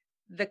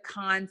the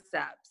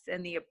concepts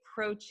and the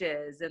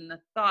approaches and the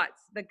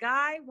thoughts, the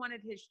guy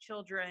wanted his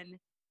children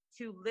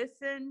to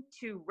listen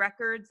to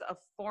records of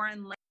foreign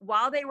language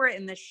while they were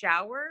in the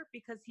shower,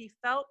 because he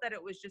felt that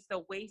it was just a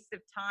waste of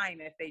time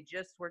if they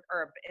just were,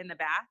 or in the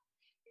bath,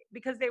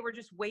 because they were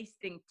just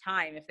wasting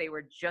time if they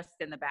were just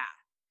in the bath.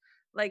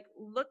 Like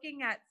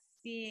looking at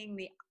seeing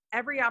the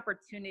every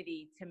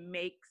opportunity to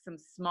make some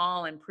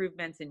small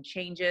improvements and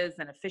changes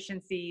and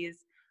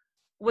efficiencies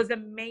was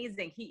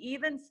amazing. He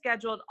even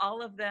scheduled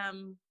all of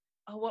them.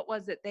 Oh, what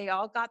was it? They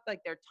all got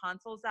like their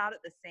tonsils out at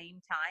the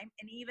same time,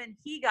 and even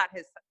he got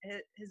his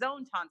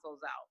own tonsils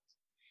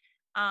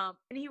out.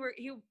 And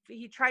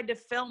he tried to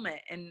film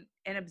it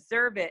and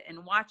observe it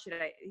and watch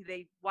it.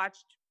 They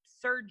watched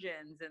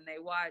surgeons and they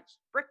watched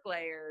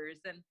bricklayers.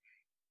 And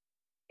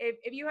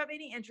if you have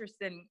any interest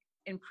in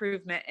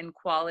improvement and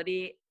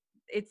quality,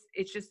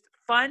 it's just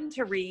fun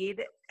to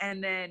read,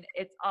 and then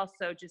it's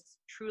also just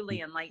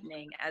truly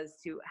enlightening as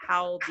to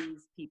how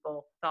these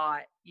people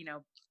thought,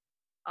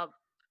 of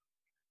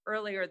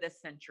earlier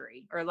this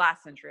century, or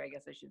last century, I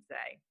guess I should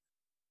say.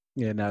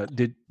 Yeah. Now,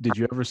 did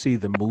you ever see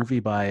the movie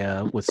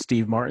by with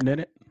Steve Martin in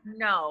it?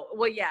 No.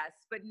 Well, yes,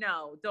 but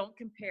no, don't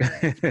compare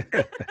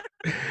it.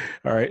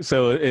 All right.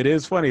 So it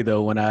is funny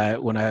though, when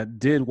I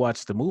did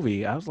watch the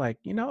movie, I was like,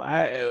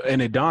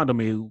 and it dawned on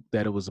me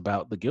that it was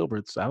about the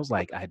Gilberts. I was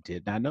like, I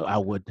did not know. I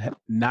would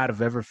not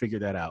have ever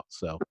figured that out.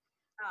 So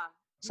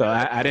No,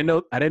 I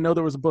didn't know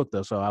there was a book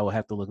though. So I will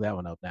have to look that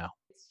one up now.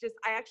 it's just,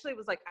 I actually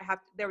was like,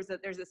 there's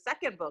a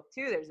second book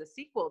too. There's a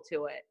sequel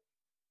to it.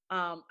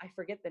 I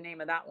forget the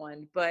name of that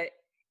one, but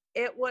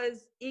it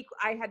was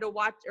I had to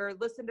watch or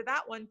listen to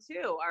that one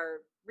too, or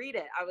read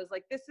it. I was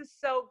like, this is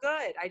so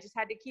good. I just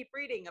had to keep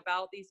reading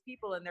about these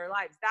people and their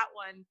lives. That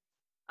one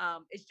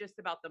is just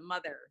about the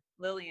mother,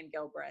 Lillian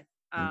Gilbreth.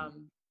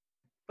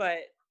 But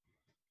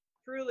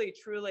truly,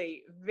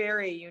 truly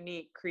very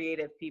unique,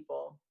 creative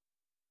people.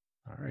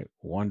 All right,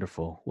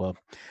 wonderful. Well,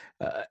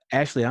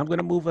 Ashley, I'm going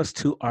to move us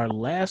to our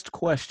last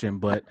question,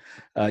 but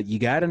you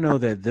got to know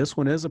that this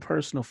one is a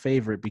personal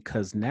favorite,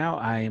 because now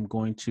I am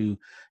going to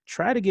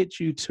try to get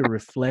you to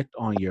reflect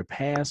on your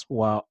past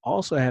while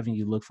also having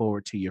you look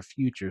forward to your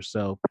future.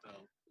 So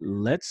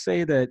let's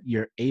say that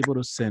you're able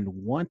to send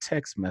one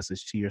text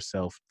message to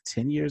yourself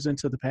 10 years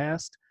into the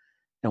past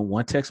and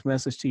one text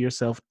message to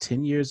yourself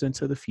 10 years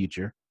into the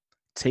future.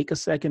 Take a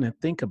second and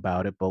think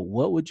about it, but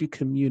what would you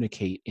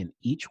communicate in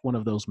each one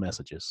of those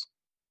messages?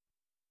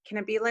 Can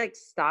it be like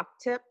stock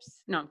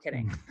tips? No, I'm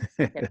kidding.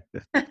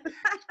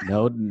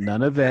 No,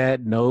 none of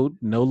that. No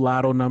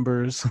lotto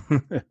numbers.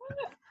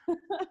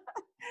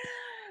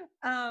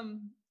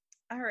 All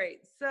right.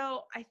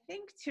 So I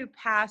think to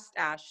past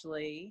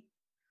Ashley,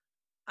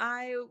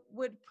 I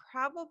would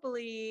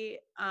probably,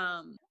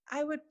 I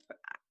would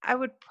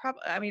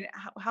probably, I mean,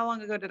 how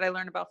long ago did I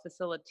learn about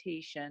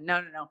facilitation?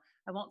 No.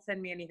 I won't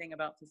send me anything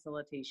about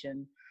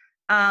facilitation.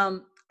 I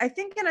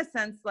think in a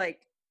sense,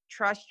 like,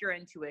 trust your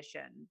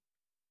intuition,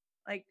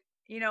 like,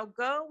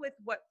 go with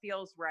what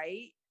feels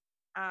right.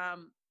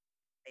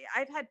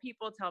 I've had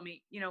people tell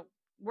me,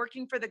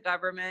 working for the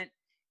government,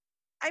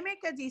 I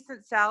make a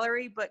decent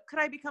salary, but could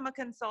I become a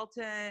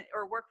consultant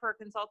or work for a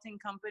consulting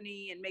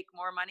company and make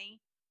more money?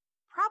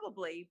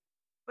 Probably.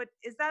 But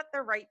is that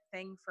the right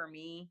thing for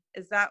me?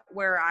 Is that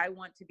where I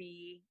want to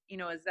be?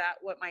 Is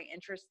that what my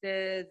interest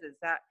is? Is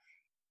that,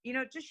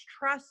 just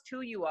trust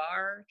who you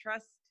are.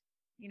 Trust,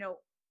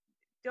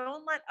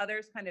 don't let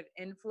others kind of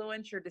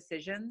influence your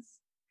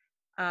decisions.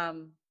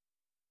 Go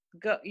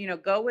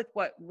with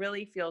what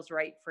really feels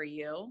right for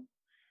you.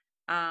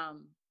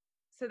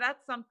 So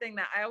that's something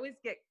that I always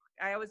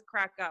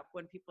crack up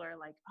when people are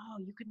like, oh,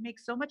 you could make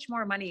so much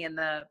more money in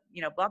the,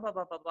 blah, blah,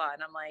 blah, blah, blah.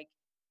 And I'm like,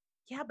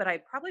 yeah, but I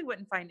probably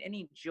wouldn't find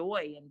any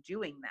joy in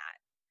doing that.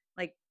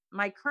 Like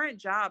my current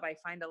job, I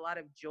find a lot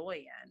of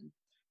joy in.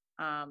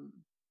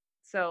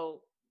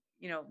 So,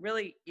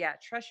 really, yeah,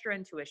 trust your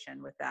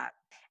intuition with that.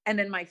 And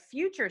then my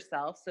future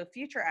self, so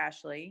future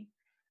Ashley,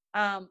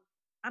 I'm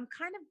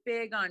kind of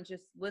big on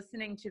just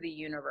listening to the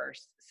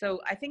universe.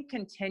 So I think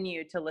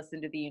continue to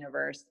listen to the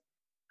universe,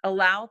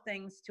 allow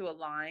things to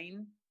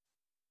align.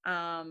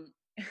 I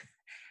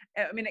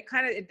mean,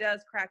 it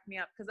does crack me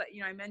up because,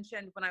 I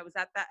mentioned when I was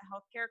at that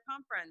healthcare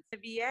conference,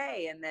 the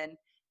VA, and then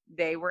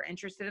they were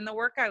interested in the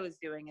work I was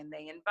doing and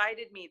they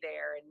invited me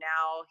there. And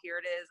now here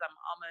it is. I'm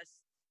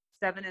almost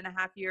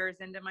 7.5 years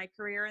into my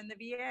career in the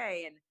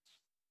VA. And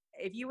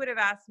if you would have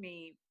asked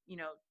me,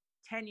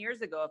 10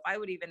 years ago, if I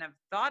would even have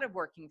thought of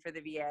working for the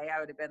VA, I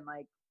would have been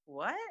like,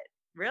 what?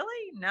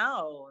 Really?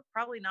 No,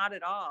 probably not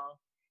at all.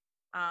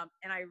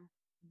 And I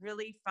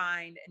really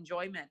find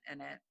enjoyment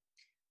in it.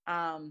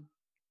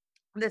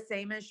 The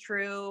same is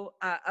true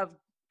of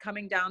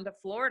coming down to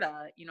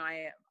Florida.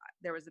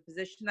 There was a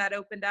position that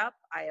opened up.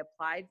 I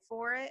applied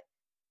for it.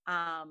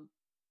 I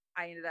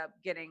ended up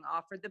getting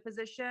offered the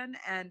position,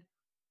 and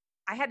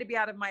I had to be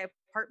out of my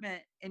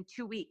apartment in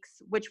 2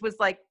 weeks, which was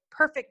like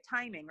perfect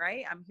timing,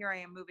 right? I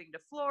am moving to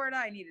Florida.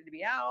 I needed to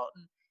be out.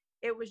 And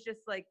it was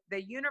just like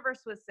the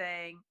universe was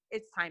saying,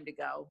 it's time to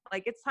go.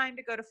 Like, it's time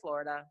to go to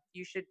Florida.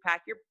 You should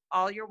pack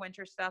all your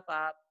winter stuff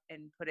up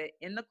and put it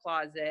in the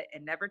closet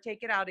and never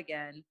take it out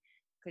again,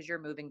 because you're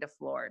moving to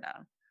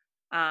Florida.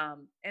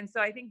 And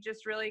so I think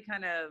just really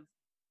kind of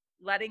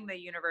letting the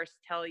universe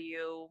tell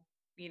you,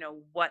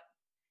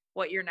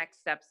 what your next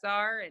steps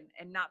are,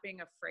 and not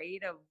being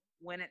afraid of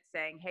when it's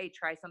saying, hey,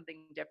 try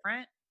something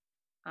different.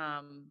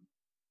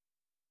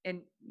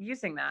 And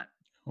using that.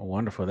 Well,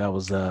 wonderful. That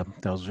was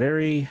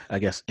very, I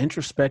guess,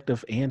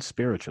 introspective and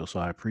spiritual. So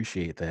I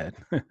appreciate that.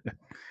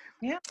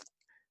 Yeah.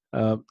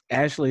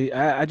 Ashley,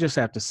 I just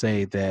have to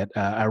say that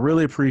I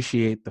really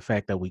appreciate the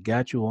fact that we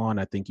got you on.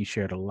 I think you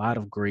shared a lot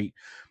of great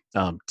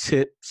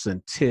tips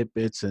and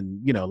tidbits,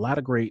 and a lot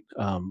of great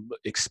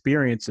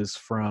experiences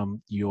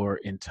from your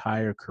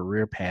entire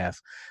career path.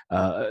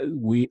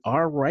 We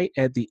are right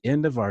at the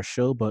end of our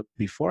show, but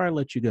before I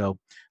let you go,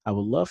 I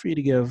would love for you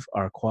to give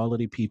our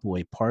quality people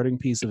a parting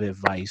piece of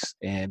advice,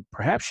 and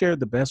perhaps share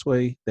the best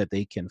way that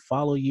they can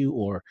follow you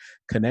or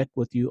connect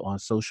with you on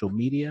social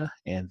media,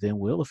 and then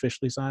we'll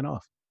officially sign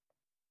off.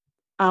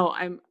 Oh,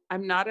 I'm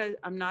not a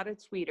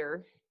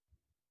tweeter.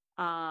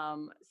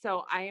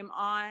 So I am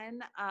on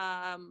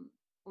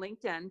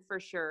LinkedIn for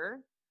sure.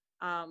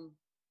 And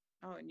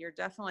you're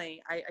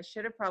definitely, I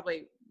should have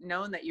probably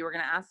known that you were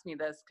going to ask me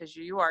this, because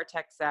you are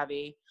tech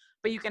savvy,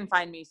 but you can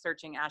find me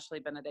searching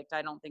Ashley Benedict.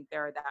 I don't think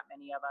there are that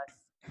many of us.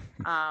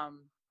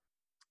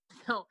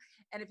 So,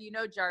 and if you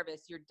know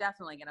Jarvis, you're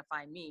definitely going to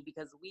find me,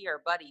 because we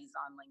are buddies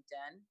on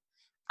LinkedIn.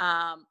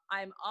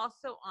 I'm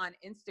also on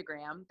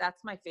Instagram.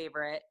 That's my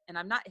favorite. And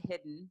I'm not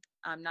hidden.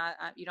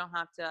 You don't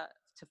have to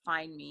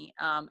find me,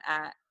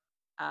 at,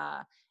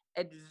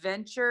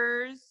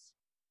 Adventures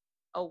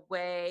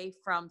Away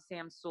from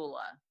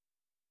Samsula.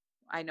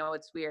 I know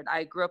it's weird.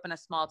 I grew up in a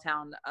small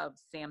town of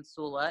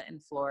Samsula in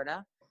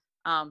Florida.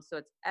 So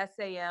it's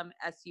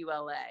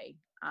Samsula.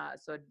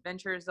 So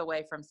Adventures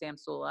Away from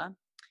Samsula.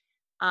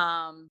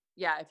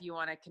 Yeah, if you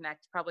want to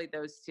connect, probably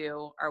those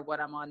two are what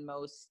I'm on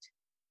most.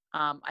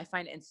 I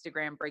find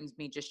Instagram brings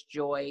me just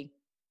joy.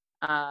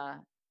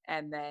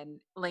 And then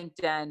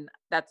LinkedIn,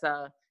 that's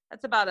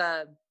about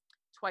a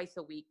twice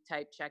a week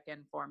type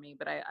check-in for me.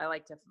 But I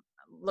like to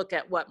look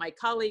at what my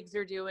colleagues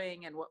are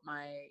doing and what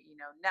my,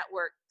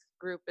 network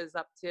group is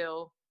up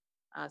to.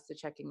 So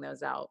checking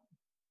those out.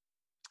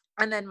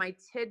 And then my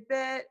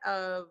tidbit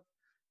of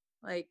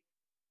I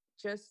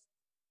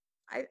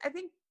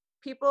think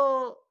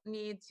people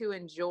need to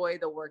enjoy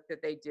the work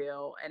that they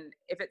do. And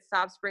if it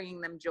stops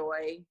bringing them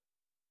joy,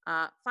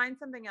 find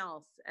something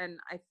else. And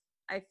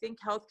I think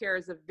healthcare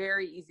is a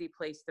very easy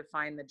place to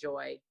find the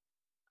joy.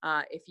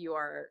 If you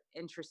are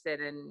interested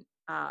in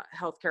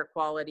healthcare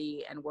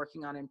quality and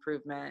working on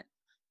improvement,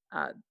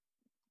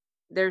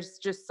 there's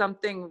just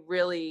something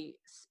really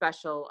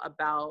special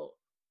about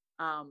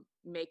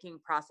making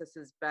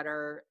processes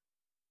better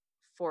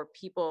for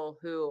people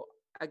who,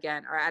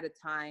 again, are at a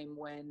time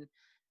when,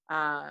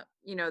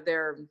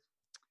 they're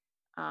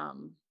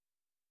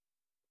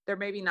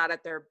maybe not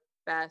at their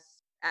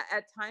best,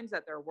 at times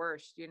at their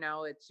worst.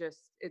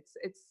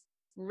 It's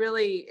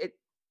really,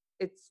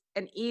 it's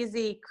an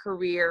easy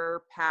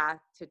career path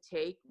to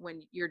take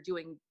when you're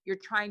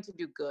trying to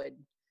do good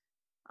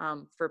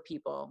for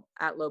people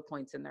at low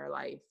points in their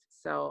life.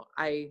 So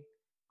I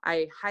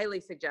highly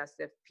suggest,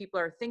 if people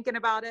are thinking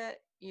about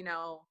it,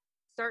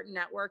 start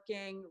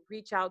networking,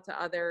 reach out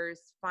to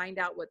others, find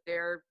out what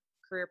their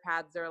career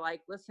paths are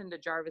like. Listen to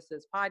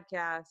Jarvis's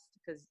podcast,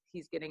 because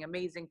he's getting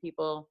amazing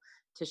people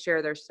to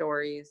share their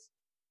stories.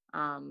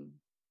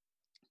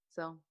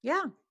 So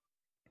yeah,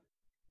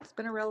 it's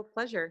been a real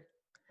pleasure.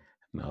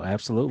 No,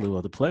 absolutely.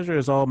 Well, the pleasure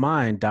is all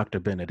mine, Dr.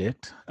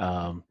 Benedict.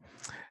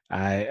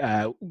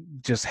 I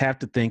just have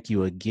to thank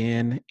you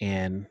again.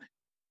 And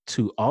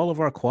to all of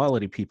our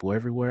quality people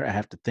everywhere, I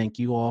have to thank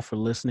you all for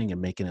listening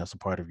and making us a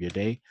part of your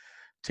day.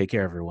 Take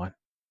care, everyone.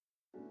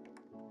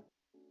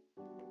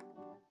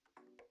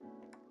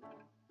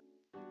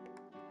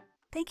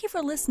 Thank you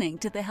for listening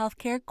to the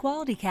Healthcare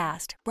Quality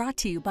Cast, brought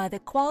to you by the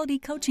Quality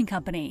Coaching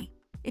Company.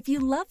 If you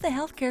love the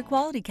Healthcare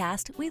Quality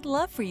Cast, we'd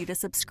love for you to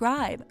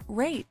subscribe,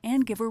 rate,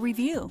 and give a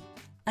review.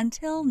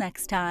 Until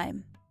next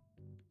time.